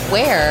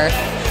aware,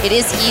 it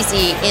is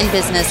easy in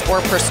business or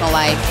personal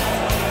life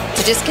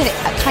to just get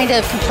kind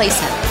of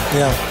complacent.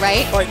 Yeah.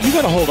 Right? All right, you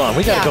got to hold on.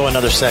 We got to go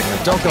another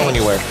segment. Don't go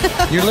anywhere.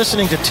 You're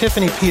listening to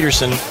Tiffany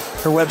Peterson.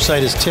 Her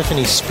website is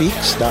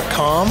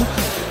tiffanyspeaks.com.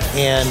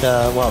 And,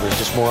 there's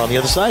just more on the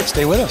other side.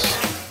 Stay with us.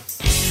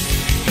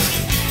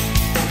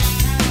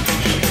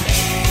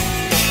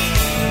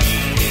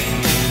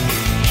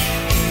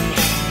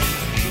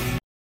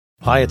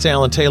 Hi, it's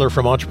Alan Taylor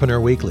from Entrepreneur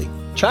Weekly.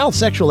 Child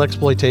sexual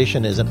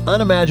exploitation is an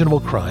unimaginable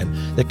crime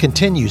that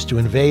continues to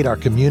invade our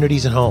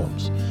communities and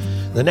homes.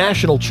 The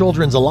National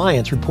Children's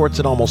Alliance reports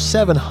that almost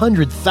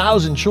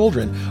 700,000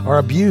 children are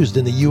abused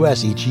in the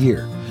U.S. each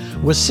year,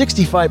 with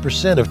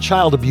 65% of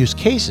child abuse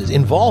cases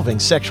involving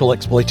sexual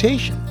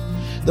exploitation.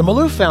 The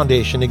Maloof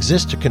Foundation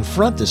exists to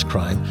confront this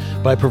crime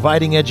by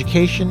providing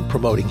education,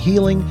 promoting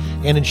healing,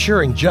 and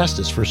ensuring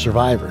justice for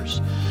survivors.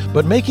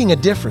 But making a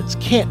difference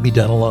can't be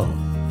done alone.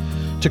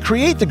 To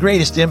create the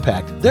greatest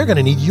impact, they're going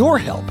to need your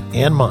help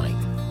and mine.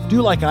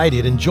 Do like I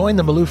did and join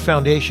the Maloof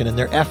Foundation in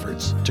their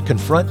efforts to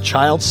confront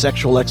child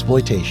sexual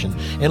exploitation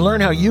and learn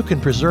how you can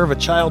preserve a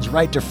child's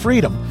right to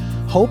freedom,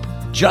 hope,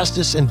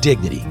 justice, and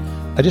dignity.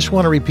 I just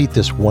want to repeat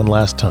this one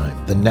last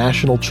time. The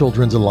National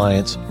Children's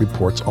Alliance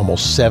reports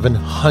almost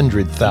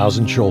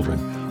 700,000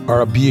 children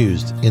are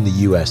abused in the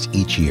U.S.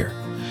 each year.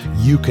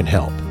 You can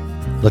help.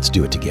 Let's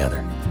do it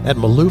together at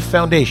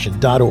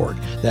MaloofFoundation.org.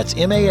 That's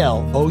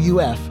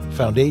MALOUF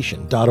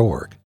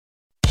Foundation.org.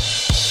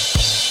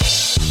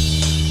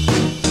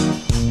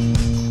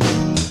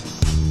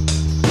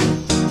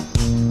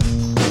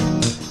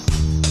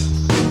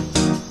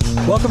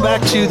 Welcome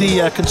back to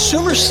the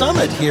Consumer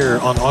Summit here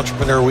on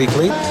Entrepreneur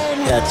Weekly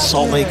at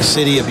Salt Lake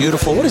City, a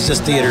beautiful, what is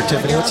this theater,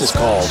 Tiffany? What's this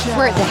called?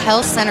 We're at the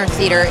Hale Center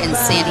Theater in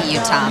Sandy,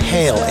 Utah.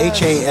 Hale,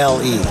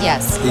 H-A-L-E.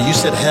 Yes. You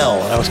said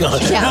hell, and I was going,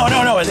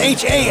 no, it's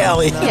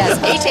H-A-L-E. Yes,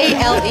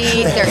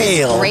 H-A-L-E.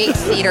 There's great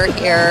theater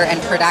here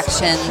and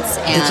productions.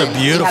 And it's a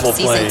beautiful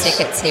we have place. season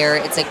tickets here.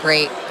 It's a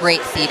great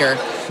theater.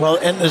 Well,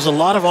 and there's a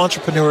lot of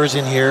entrepreneurs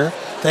in here.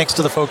 Thanks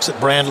to the folks at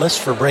Brandless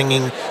for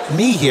bringing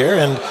me here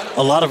and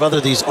a lot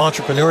of these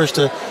entrepreneurs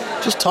to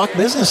just talk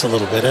business a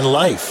little bit and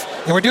life.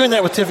 And we're doing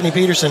that with Tiffany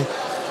Peterson.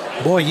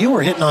 Boy, you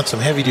were hitting on some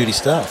heavy-duty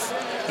stuff.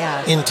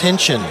 Yeah.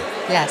 Intention.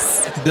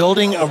 Yes.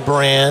 Building a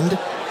brand,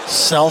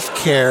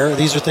 self-care.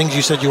 These are things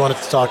you said you wanted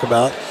to talk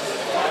about.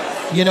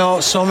 You know,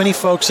 so many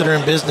folks that are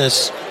in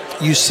business,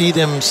 you see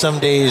them some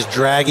days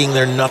dragging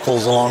their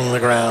knuckles along the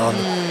ground,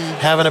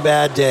 having a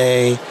bad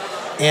day.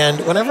 And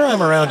whenever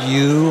I'm around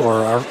you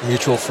or our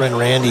mutual friend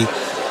Randy,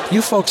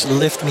 you folks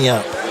lift me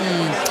up.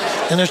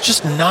 And there's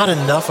just not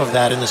enough of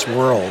that in this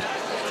world.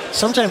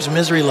 Sometimes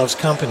misery loves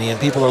company and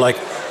people are like,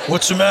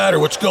 what's the matter?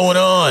 What's going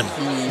on?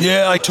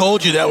 Yeah, I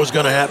told you that was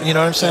going to happen. You know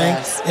what I'm saying?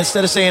 Yes.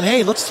 Instead of saying,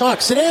 hey, let's talk,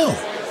 sit down.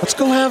 Let's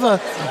go have a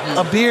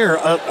beer,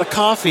 a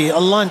coffee, a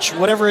lunch,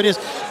 whatever it is.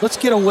 Let's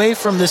get away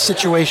from this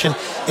situation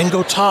and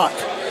go talk.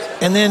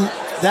 And then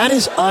that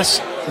is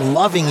us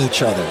loving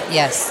each other.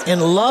 Yes.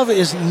 And love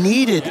is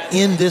needed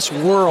in this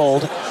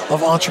world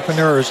of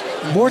entrepreneurs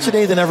more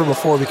today than ever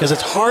before, because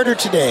it's harder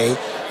today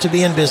to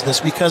be in business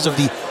because of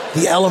the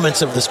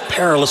elements of this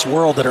perilous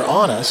world that are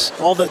on us,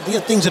 all the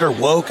things that are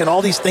woke and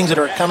all these things that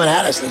are coming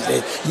at us these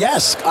days.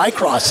 Yes, eye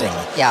crossing.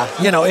 Yeah.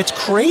 You know, it's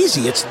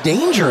crazy. It's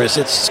dangerous.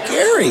 It's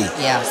scary.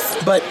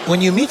 Yes. But when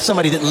you meet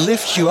somebody that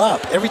lifts you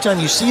up, every time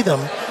you see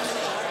them,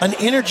 an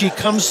energy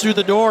comes through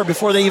the door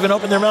before they even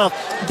open their mouth.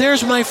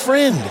 There's my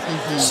friend,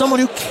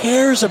 someone who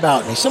cares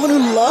about me, someone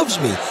who loves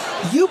me.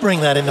 You bring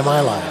that into my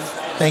life.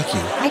 Thank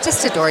you. I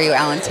just adore you,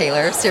 Alan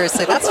Taylor.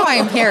 Seriously, that's why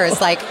I'm here. It's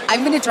like,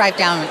 I'm going to drive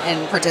down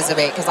and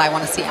participate because I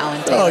want to see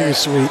Alan Taylor. Oh, you're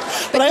sweet.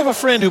 But I have a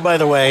friend who, by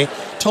the way,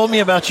 told me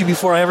about you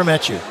before I ever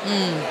met you.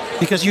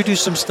 Because you do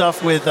some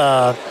stuff with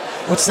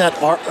what's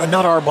that?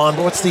 Not Arbonne,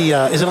 but what's the?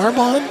 Is it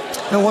Arbonne?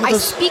 No, one of I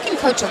those. speak and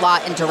coach a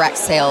lot in direct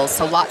sales,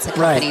 so lots of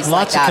companies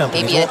lots like of that.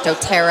 companies. Maybe at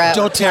doTERRA.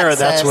 doTERRA,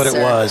 that's what it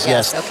was.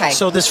 Yes. Okay.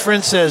 So this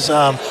friend says,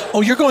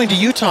 "Oh, you're going to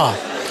Utah.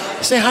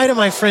 Say hi to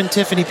my friend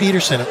Tiffany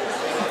Peterson."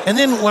 And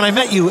then when I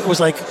met you, it was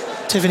like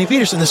Tiffany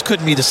Peterson. This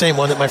couldn't be the same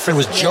one that my friend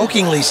was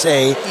jokingly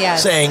saying,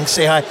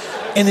 "Say hi,"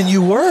 and then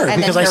you were and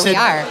because then I here said, we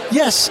are.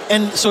 "Yes."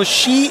 And so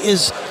she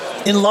is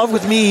in love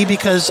with me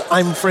because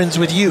I'm friends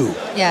with you.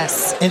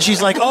 Yes. And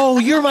she's like, "Oh,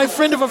 you're my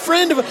friend of a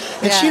friend of a,"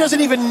 and she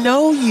doesn't even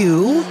know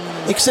you,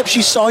 except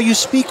she saw you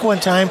speak one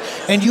time,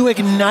 and you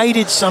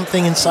ignited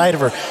something inside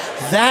of her.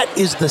 That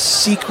is the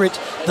secret,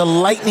 the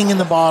lightning in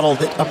the bottle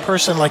that a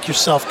person like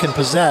yourself can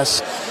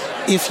possess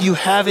if you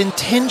have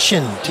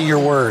intention to your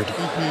word.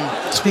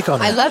 Speak on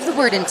that. I love the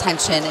word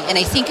intention, and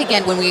I think,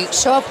 again, when we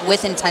show up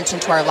with intention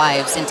to our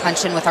lives,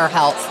 intention with our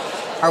health,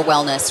 our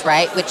wellness,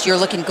 right? Which you're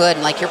looking good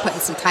and like you're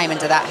putting some time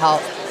into that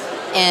health.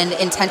 And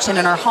intention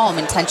in our home,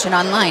 intention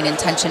online,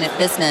 intention at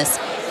business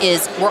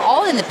is we're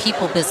all in the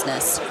people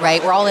business,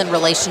 right? We're all in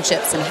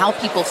relationships, and how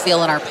people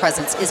feel in our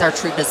presence is our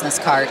true business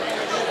card.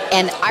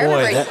 And I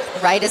remember,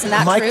 right? Isn't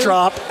that true? Mic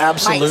drop,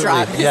 absolutely. Mic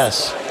drop.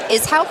 Yes.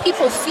 Is how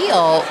people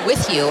feel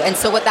with you. And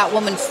so what that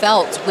woman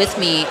felt with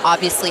me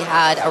obviously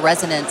had a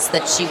resonance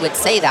that she would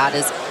say that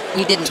is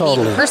we didn't meet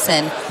in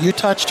person. You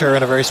touched her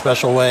in a very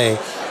special way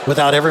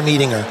without ever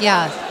meeting her.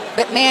 Yeah.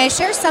 But may I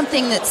share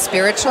something that's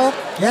spiritual?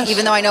 Yes.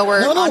 Even though I know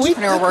we're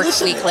Entrepreneur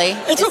Works Weekly.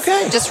 It's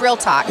okay. Just real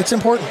talk. It's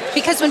important.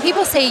 Because when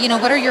people say,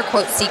 what are your,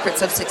 quote,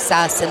 secrets of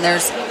success? And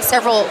there's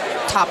several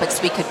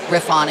topics we could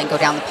riff on and go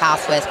down the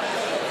path with.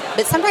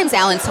 But sometimes,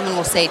 Alan, someone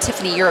will say,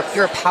 Tiffany, you're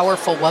a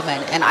powerful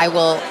woman. And I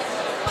will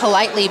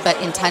politely but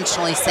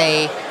intentionally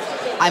say,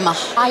 I'm a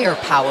higher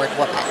powered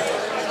woman.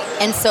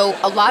 And so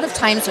a lot of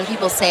times when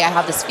people say, I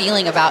have this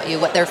feeling about you,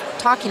 what they're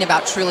talking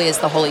about truly is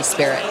the Holy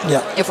Spirit.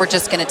 Yeah. If we're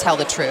just going to tell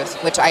the truth,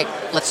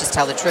 let's just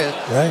tell the truth.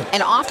 Right.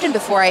 And often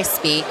before I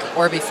speak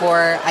or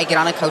before I get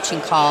on a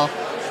coaching call,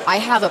 I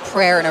have a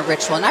prayer and a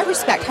ritual. And I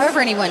respect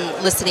however anyone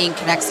listening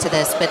connects to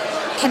this, but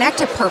connect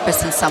to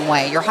purpose in some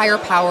way, your higher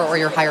power or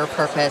your higher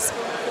purpose.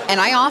 And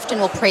I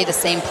often will pray the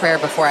same prayer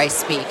before I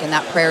speak. And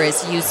that prayer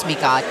is, use me,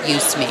 God,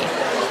 use me.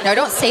 Now, I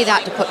don't say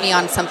that to put me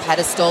on some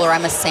pedestal or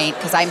I'm a saint,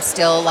 because I'm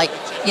still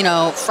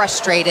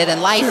frustrated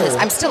and life is,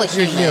 I'm still a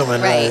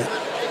human, right?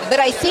 But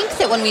I think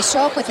that when we show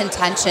up with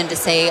intention to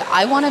say,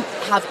 I want to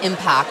have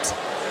impact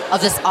of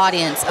this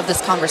audience, of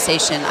this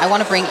conversation. I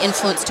want to bring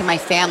influence to my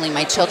family,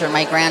 my children,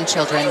 my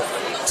grandchildren,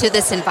 to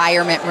this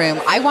environment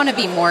room. I want to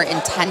be more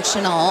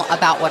intentional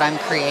about what I'm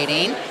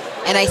creating.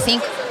 And I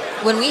think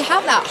when we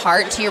have that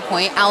heart, to your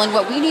point, Alan,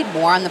 what we need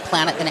more on the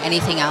planet than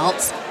anything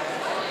else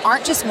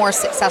aren't just more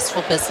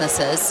successful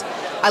businesses.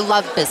 I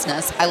love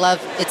business.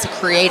 It's a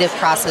creative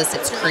process.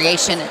 It's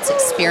creation, it's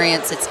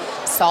experience, it's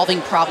solving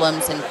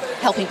problems and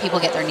helping people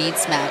get their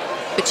needs met.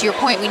 But to your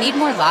point, we need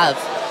more love.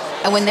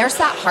 And when there's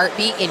that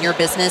heartbeat in your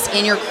business,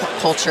 in your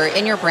culture,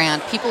 in your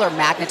brand, people are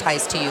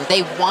magnetized to you.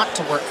 They want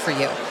to work for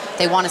you.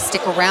 They want to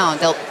stick around.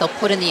 They'll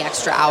put in the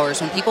extra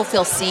hours. When people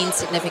feel seen,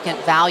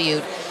 significant,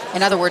 valued,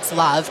 in other words,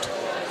 loved,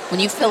 when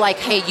you feel like,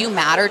 hey, you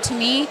matter to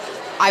me,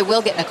 I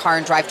will get in a car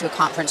and drive to a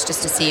conference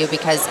just to see you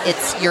because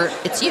you're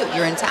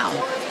in town.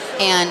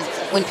 And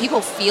when people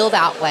feel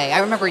that way, I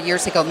remember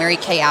years ago, Mary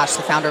Kay Ash,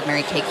 the founder of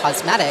Mary Kay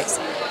Cosmetics,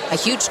 a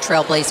huge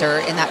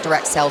trailblazer in that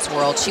direct sales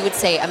world, she would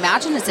say,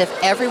 imagine as if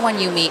everyone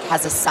you meet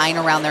has a sign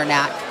around their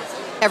neck.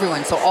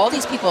 Everyone. So all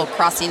these people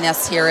crossing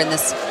us here in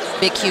this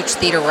big, huge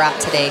theater we're at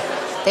today,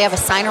 they have a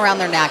sign around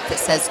their neck that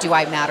says, do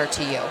I matter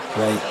to you?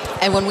 Right.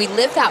 And when we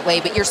live that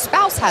way, but your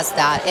spouse has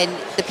that, and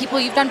the people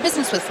you've done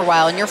business with for a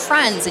while, and your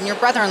friends, and your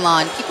brother-in-law,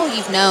 and people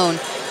you've known,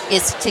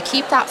 is to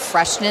keep that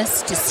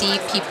freshness, to see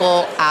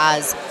people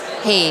as,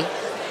 hey,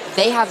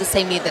 they have the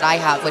same need that I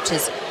have, which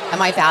is,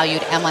 am I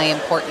valued? Am I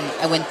important?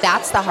 And when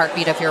that's the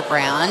heartbeat of your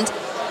brand,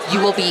 you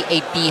will be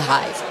a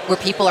beehive where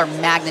people are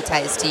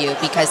magnetized to you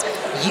because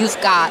you've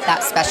got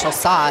that special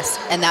sauce,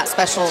 and that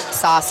special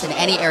sauce in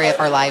any area of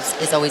our lives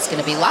is always going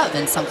to be love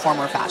in some form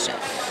or fashion.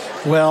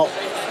 Well,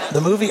 the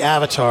movie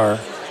Avatar,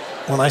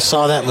 when I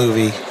saw that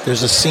movie,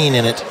 there's a scene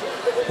in it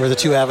where the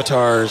two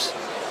avatars,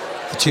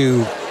 the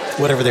two,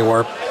 whatever they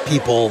were,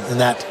 people in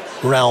that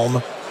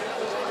realm,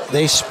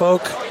 they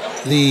spoke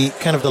the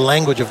kind of the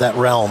language of that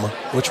realm,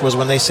 which was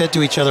when they said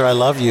to each other, I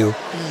love you,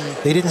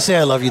 they didn't say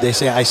I love you, they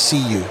say I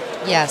see you.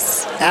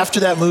 Yes.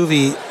 After that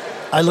movie,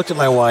 I looked at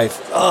my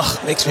wife,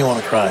 makes me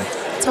want to cry.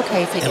 It's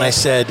okay if you And I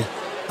said,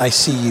 I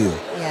see you.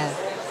 Yeah.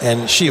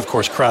 And she, of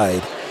course,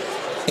 cried.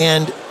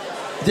 And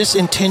this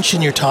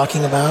intention you're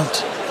talking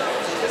about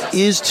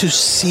is to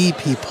see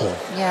people.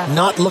 Yeah.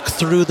 Not look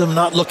through them,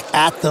 not look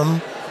at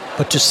them,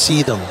 but to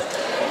see them.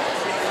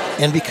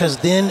 And because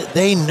then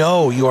they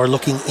know you are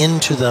looking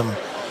into them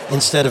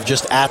instead of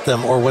just at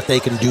them or what they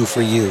can do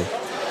for you.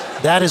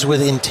 That is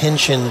with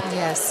intention.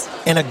 Yes.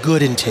 And a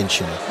good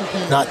intention,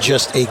 not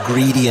just a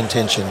greedy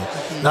intention,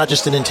 not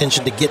just an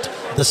intention to get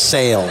the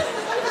sale.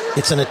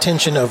 It's an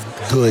intention of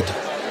good.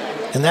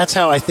 And that's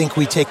how I think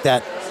we take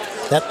that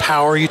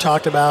power you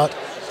talked about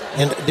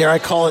and dare I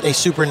call it a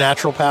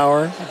supernatural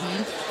power.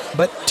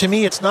 But to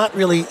me, it's not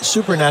really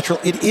supernatural.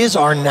 It is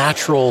our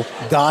natural,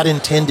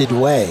 God-intended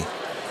way.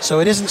 So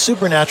it isn't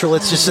supernatural.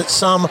 It's just that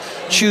some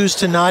choose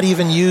to not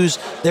even use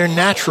their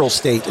natural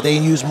state. They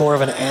use more of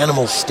an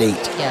animal state.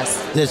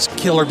 Yes. This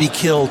kill or be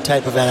killed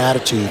type of an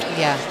attitude.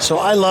 Yeah. So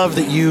I love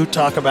that you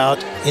talk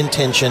about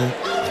intention,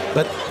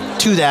 but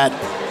to that,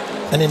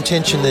 an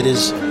intention that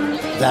is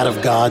that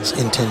of God's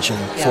intention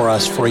for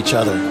us, for each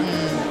other.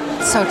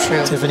 So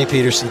true. Tiffany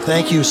Peterson,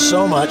 thank you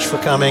so much for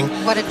coming.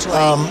 What a joy.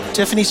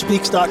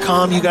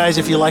 TiffanySpeaks.com. You guys,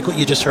 if you like what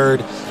you just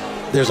heard,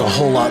 there's a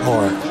whole lot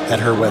more at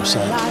her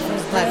website.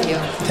 Love you.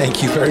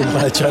 Thank you very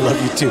much. I love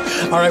you too.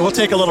 All right, we'll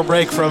take a little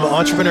break from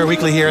Entrepreneur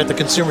Weekly here at the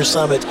Consumer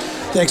Summit.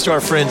 Thanks to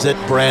our friends at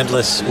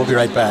Brandless. We'll be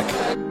right back.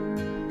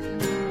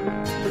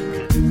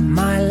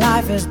 My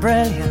life is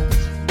brilliant.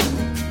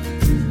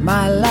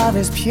 My love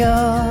is pure.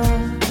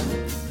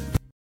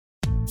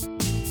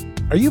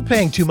 Are you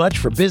paying too much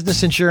for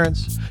business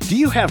insurance? Do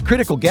you have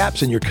critical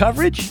gaps in your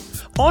coverage?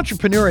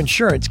 Entrepreneur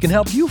Insurance can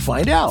help you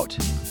find out.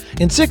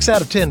 In 6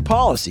 out of 10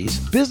 policies,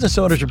 business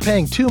owners are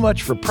paying too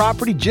much for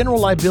property, general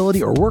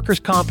liability, or workers'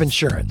 comp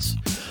insurance.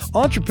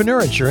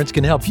 Entrepreneur Insurance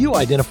can help you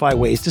identify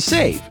ways to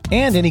save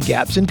and any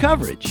gaps in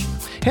coverage.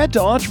 Head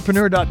to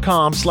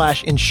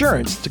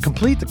entrepreneur.com/insurance to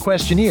complete the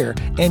questionnaire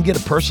and get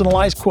a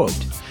personalized quote.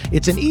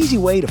 It's an easy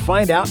way to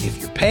find out if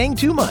you're paying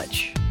too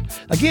much.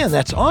 Again,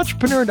 that's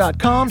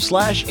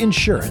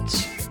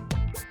entrepreneur.com/insurance.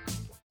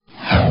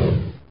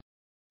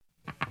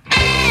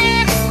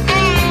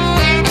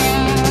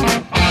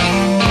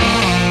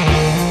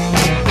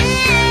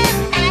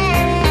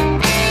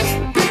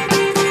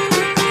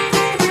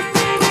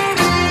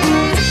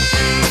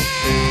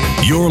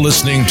 You're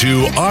listening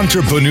to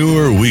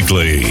Entrepreneur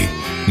Weekly.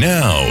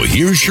 Now,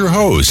 here's your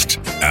host,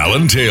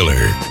 Alan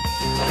Taylor.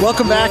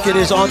 Welcome back. It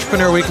is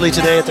Entrepreneur Weekly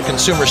today at the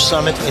Consumer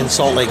Summit in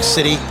Salt Lake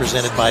City,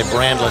 presented by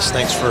Brandless.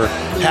 Thanks for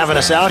having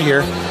us out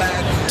here.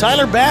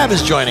 Tyler Babb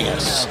is joining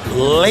us.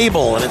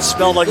 Label, and it's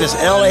spelled like this,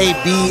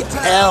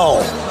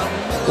 L-A-B-L.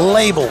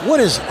 Label. What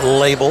is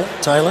Label,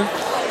 Tyler?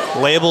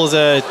 Label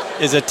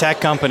is a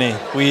tech company.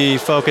 We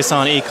focus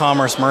on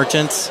e-commerce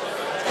merchants.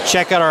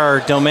 Check out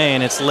our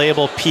domain. It's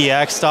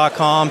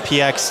labelpx.com,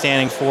 PX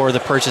standing for the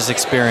purchase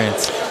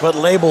experience. But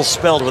Label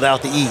spelled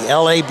without the E,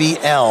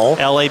 L-A-B-L.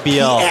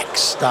 L-A-B-L.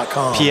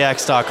 PX.com.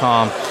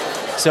 PX.com.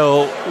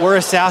 So we're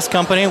a SaaS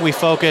company. We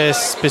focus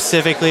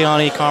specifically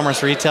on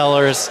e-commerce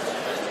retailers.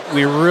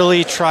 We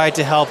really try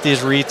to help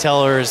these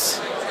retailers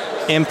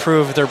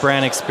improve their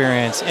brand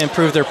experience,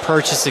 improve their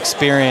purchase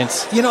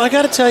experience. You know, I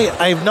got to tell you,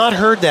 I've not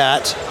heard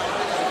that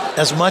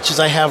as much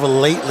as I have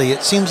lately.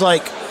 It seems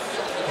like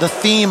the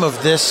theme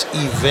of this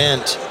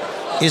event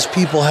is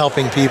people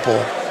helping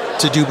people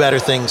to do better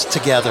things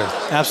together.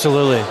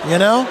 Absolutely. You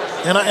know?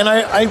 And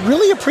I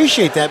really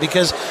appreciate that,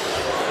 because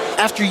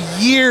after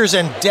years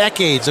and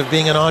decades of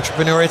being an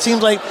entrepreneur, it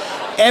seems like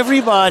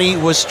everybody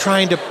was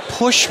trying to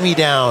push me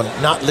down,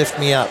 not lift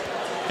me up.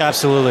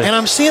 Absolutely. And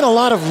I'm seeing a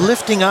lot of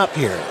lifting up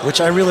here,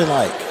 which I really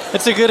like.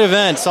 It's a good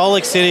event. Salt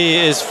Lake City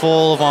is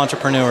full of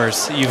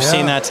entrepreneurs. You've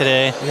seen that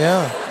today.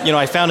 Yeah. You know,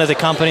 I founded the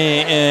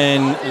company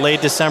in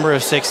late December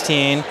of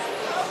 16.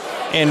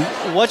 And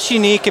what's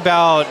unique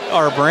about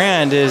our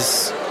brand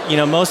is, you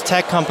know, most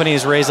tech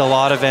companies raise a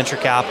lot of venture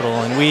capital,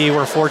 and we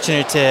were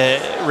fortunate to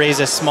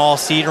raise a small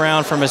seed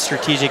round from a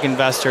strategic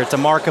investor. It's a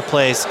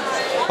marketplace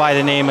by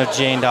the name of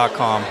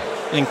Jane.com.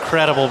 An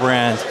incredible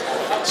brand.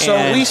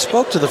 So we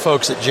spoke to the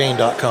folks at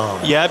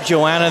Jane.com. Yep,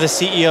 Joanna, the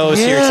CEO, is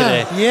here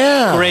today.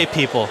 Yeah. Great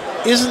people.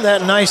 Isn't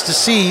that nice to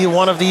see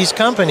one of these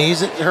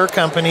companies that her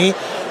company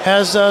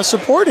has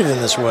supported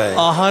in this way?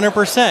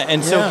 100%.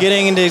 And so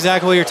getting into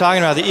exactly what you're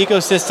talking about, the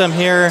ecosystem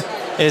here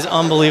is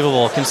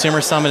unbelievable.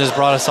 Consumer Summit has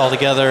brought us all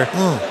together,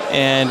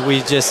 and we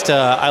just,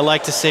 I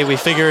like to say we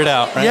figure it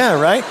out, right? Yeah,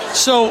 right?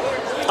 So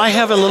I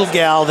have a little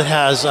gal that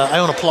has, I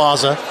own a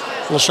plaza,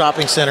 little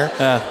shopping center,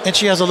 and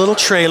she has a little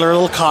trailer, a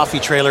little coffee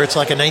trailer. It's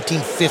like a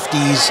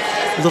 1950s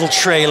little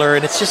trailer,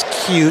 and it's just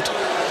cute.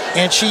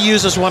 And she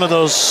uses one of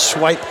those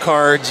swipe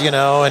cards, you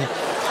know, and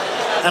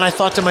I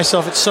thought to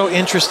myself, it's so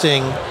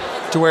interesting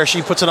to where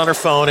she puts it on her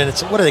phone, and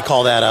it's, what do they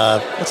call that?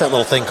 What's that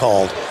little thing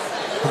called?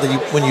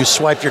 When you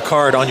swipe your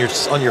card on your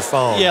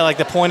phone. Yeah, like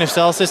the point of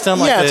sale system?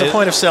 Yeah, it's a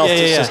point of sale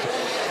system.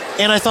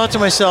 And I thought to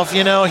myself,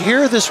 you know,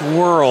 here this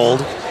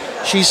world,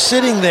 she's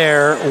sitting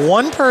there,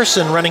 one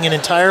person running an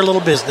entire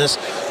little business,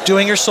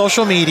 doing her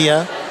social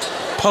media,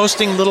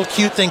 posting little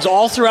cute things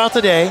all throughout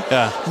the day,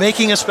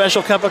 making a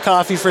special cup of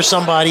coffee for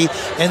somebody,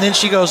 and then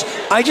she goes,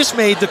 I just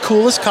made the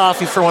coolest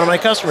coffee for one of my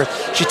customers.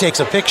 She takes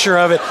a picture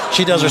of it,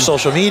 she does her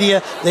social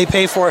media, they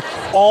pay for it,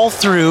 all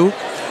through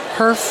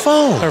her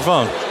phone. Her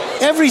phone.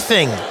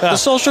 Everything, the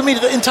social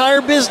media, the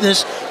entire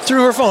business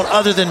through her phone,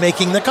 other than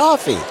making the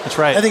coffee. That's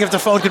right. I think if the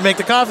phone could make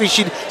the coffee,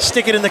 she'd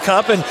stick it in the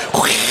cup and,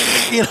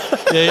 you know.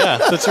 Yeah,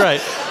 that's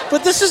right.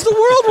 But this is the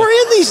world we're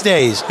in these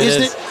days. It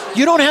is.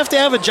 You don't have to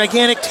have a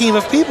gigantic team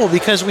of people,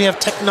 because we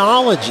have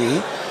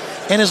technology.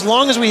 And as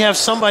long as we have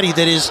somebody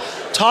that is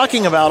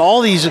talking about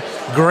all these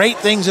great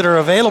things that are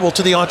available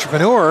to the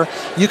entrepreneur,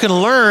 you can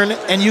learn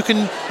and you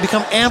can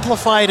become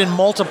amplified and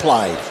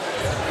multiplied.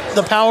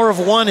 The power of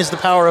one is the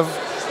power of,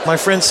 my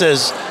friend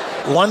says,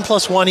 1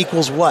 + 1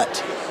 equals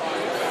what?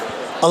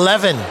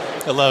 11.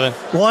 11.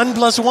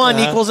 1 + 1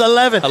 equals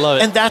 11. I love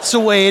it. And that's the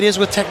way it is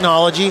with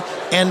technology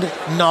and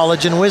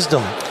knowledge and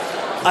wisdom.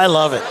 I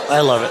love it.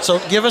 I love it. So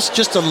give us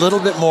just a little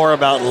bit more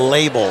about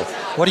Label.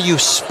 What do you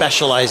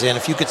specialize in?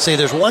 If you could say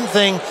there's one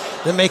thing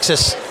that makes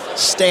us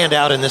stand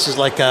out, and this is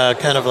like a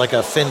kind of like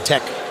a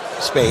fintech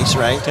space,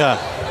 right?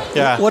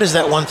 Yeah. What is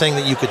that one thing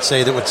that you could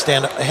say that would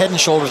stand head and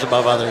shoulders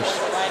above others?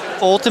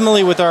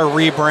 Ultimately, with our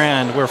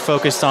rebrand, we're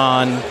focused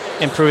on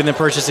improving the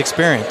purchase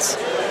experience.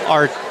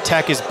 Our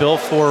tech is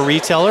built for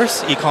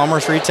retailers,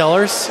 e-commerce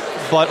retailers,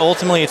 but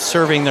ultimately it's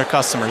serving their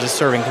customers, it's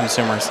serving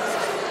consumers.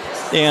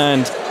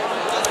 And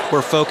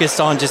we're focused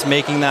on just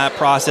making that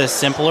process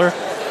simpler,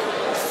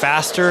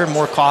 faster,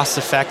 more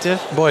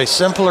cost-effective. Boy,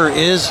 simpler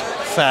is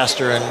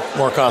faster and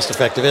more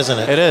cost-effective, isn't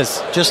it? It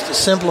is. Just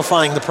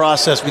simplifying the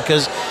process,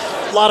 because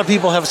a lot of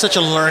people have such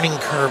a learning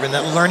curve, and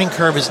that learning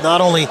curve is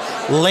not only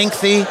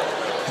lengthy,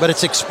 but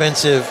it's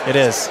expensive. It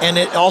is. And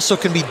it also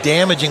can be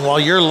damaging while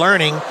you're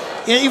learning.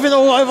 Even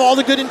though I have all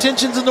the good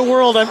intentions in the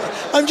world,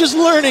 I'm just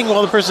learning.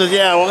 While the person says,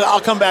 yeah, well,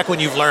 I'll come back when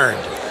you've learned.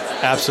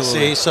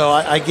 Absolutely. See, so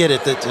I get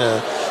it that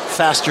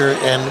faster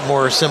and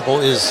more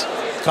simple is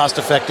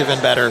cost-effective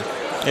and better.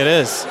 It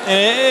is.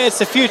 And it's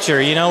the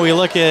future. You know, we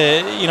look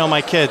at,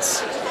 my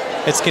kids.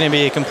 It's going to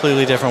be a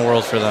completely different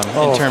world for them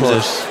in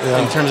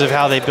terms of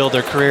how they build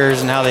their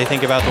careers and how they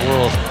think about the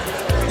world.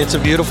 It's a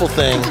beautiful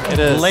thing. It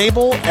is.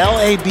 Label,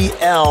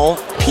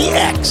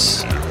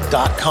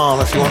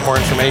 LABLPX.com if you want more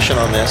information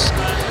on this.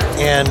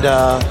 And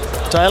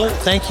Tyler,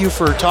 thank you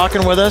for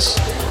talking with us.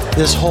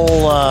 This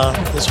whole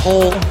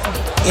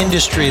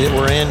industry that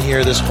we're in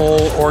here, this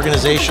whole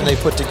organization they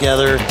put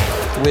together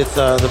with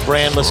the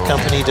Brandless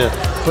company to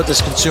put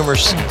this Consumer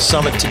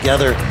Summit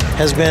together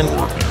has been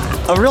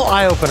a real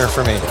eye-opener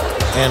for me.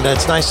 And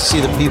it's nice to see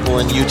the people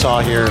in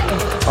Utah here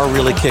are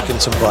really kicking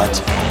some butt.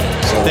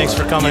 So thanks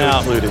for coming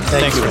out.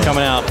 Thanks for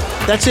coming out.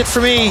 That's it for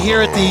me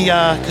here at the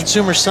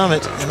Consumer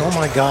Summit. And oh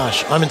my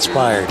gosh, I'm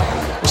inspired.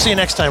 We'll see you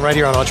next time right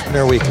here on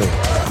Entrepreneur Weekly.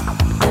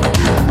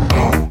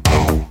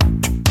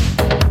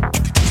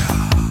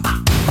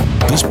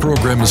 This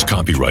program is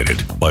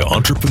copyrighted by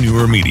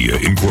Entrepreneur Media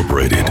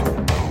Incorporated.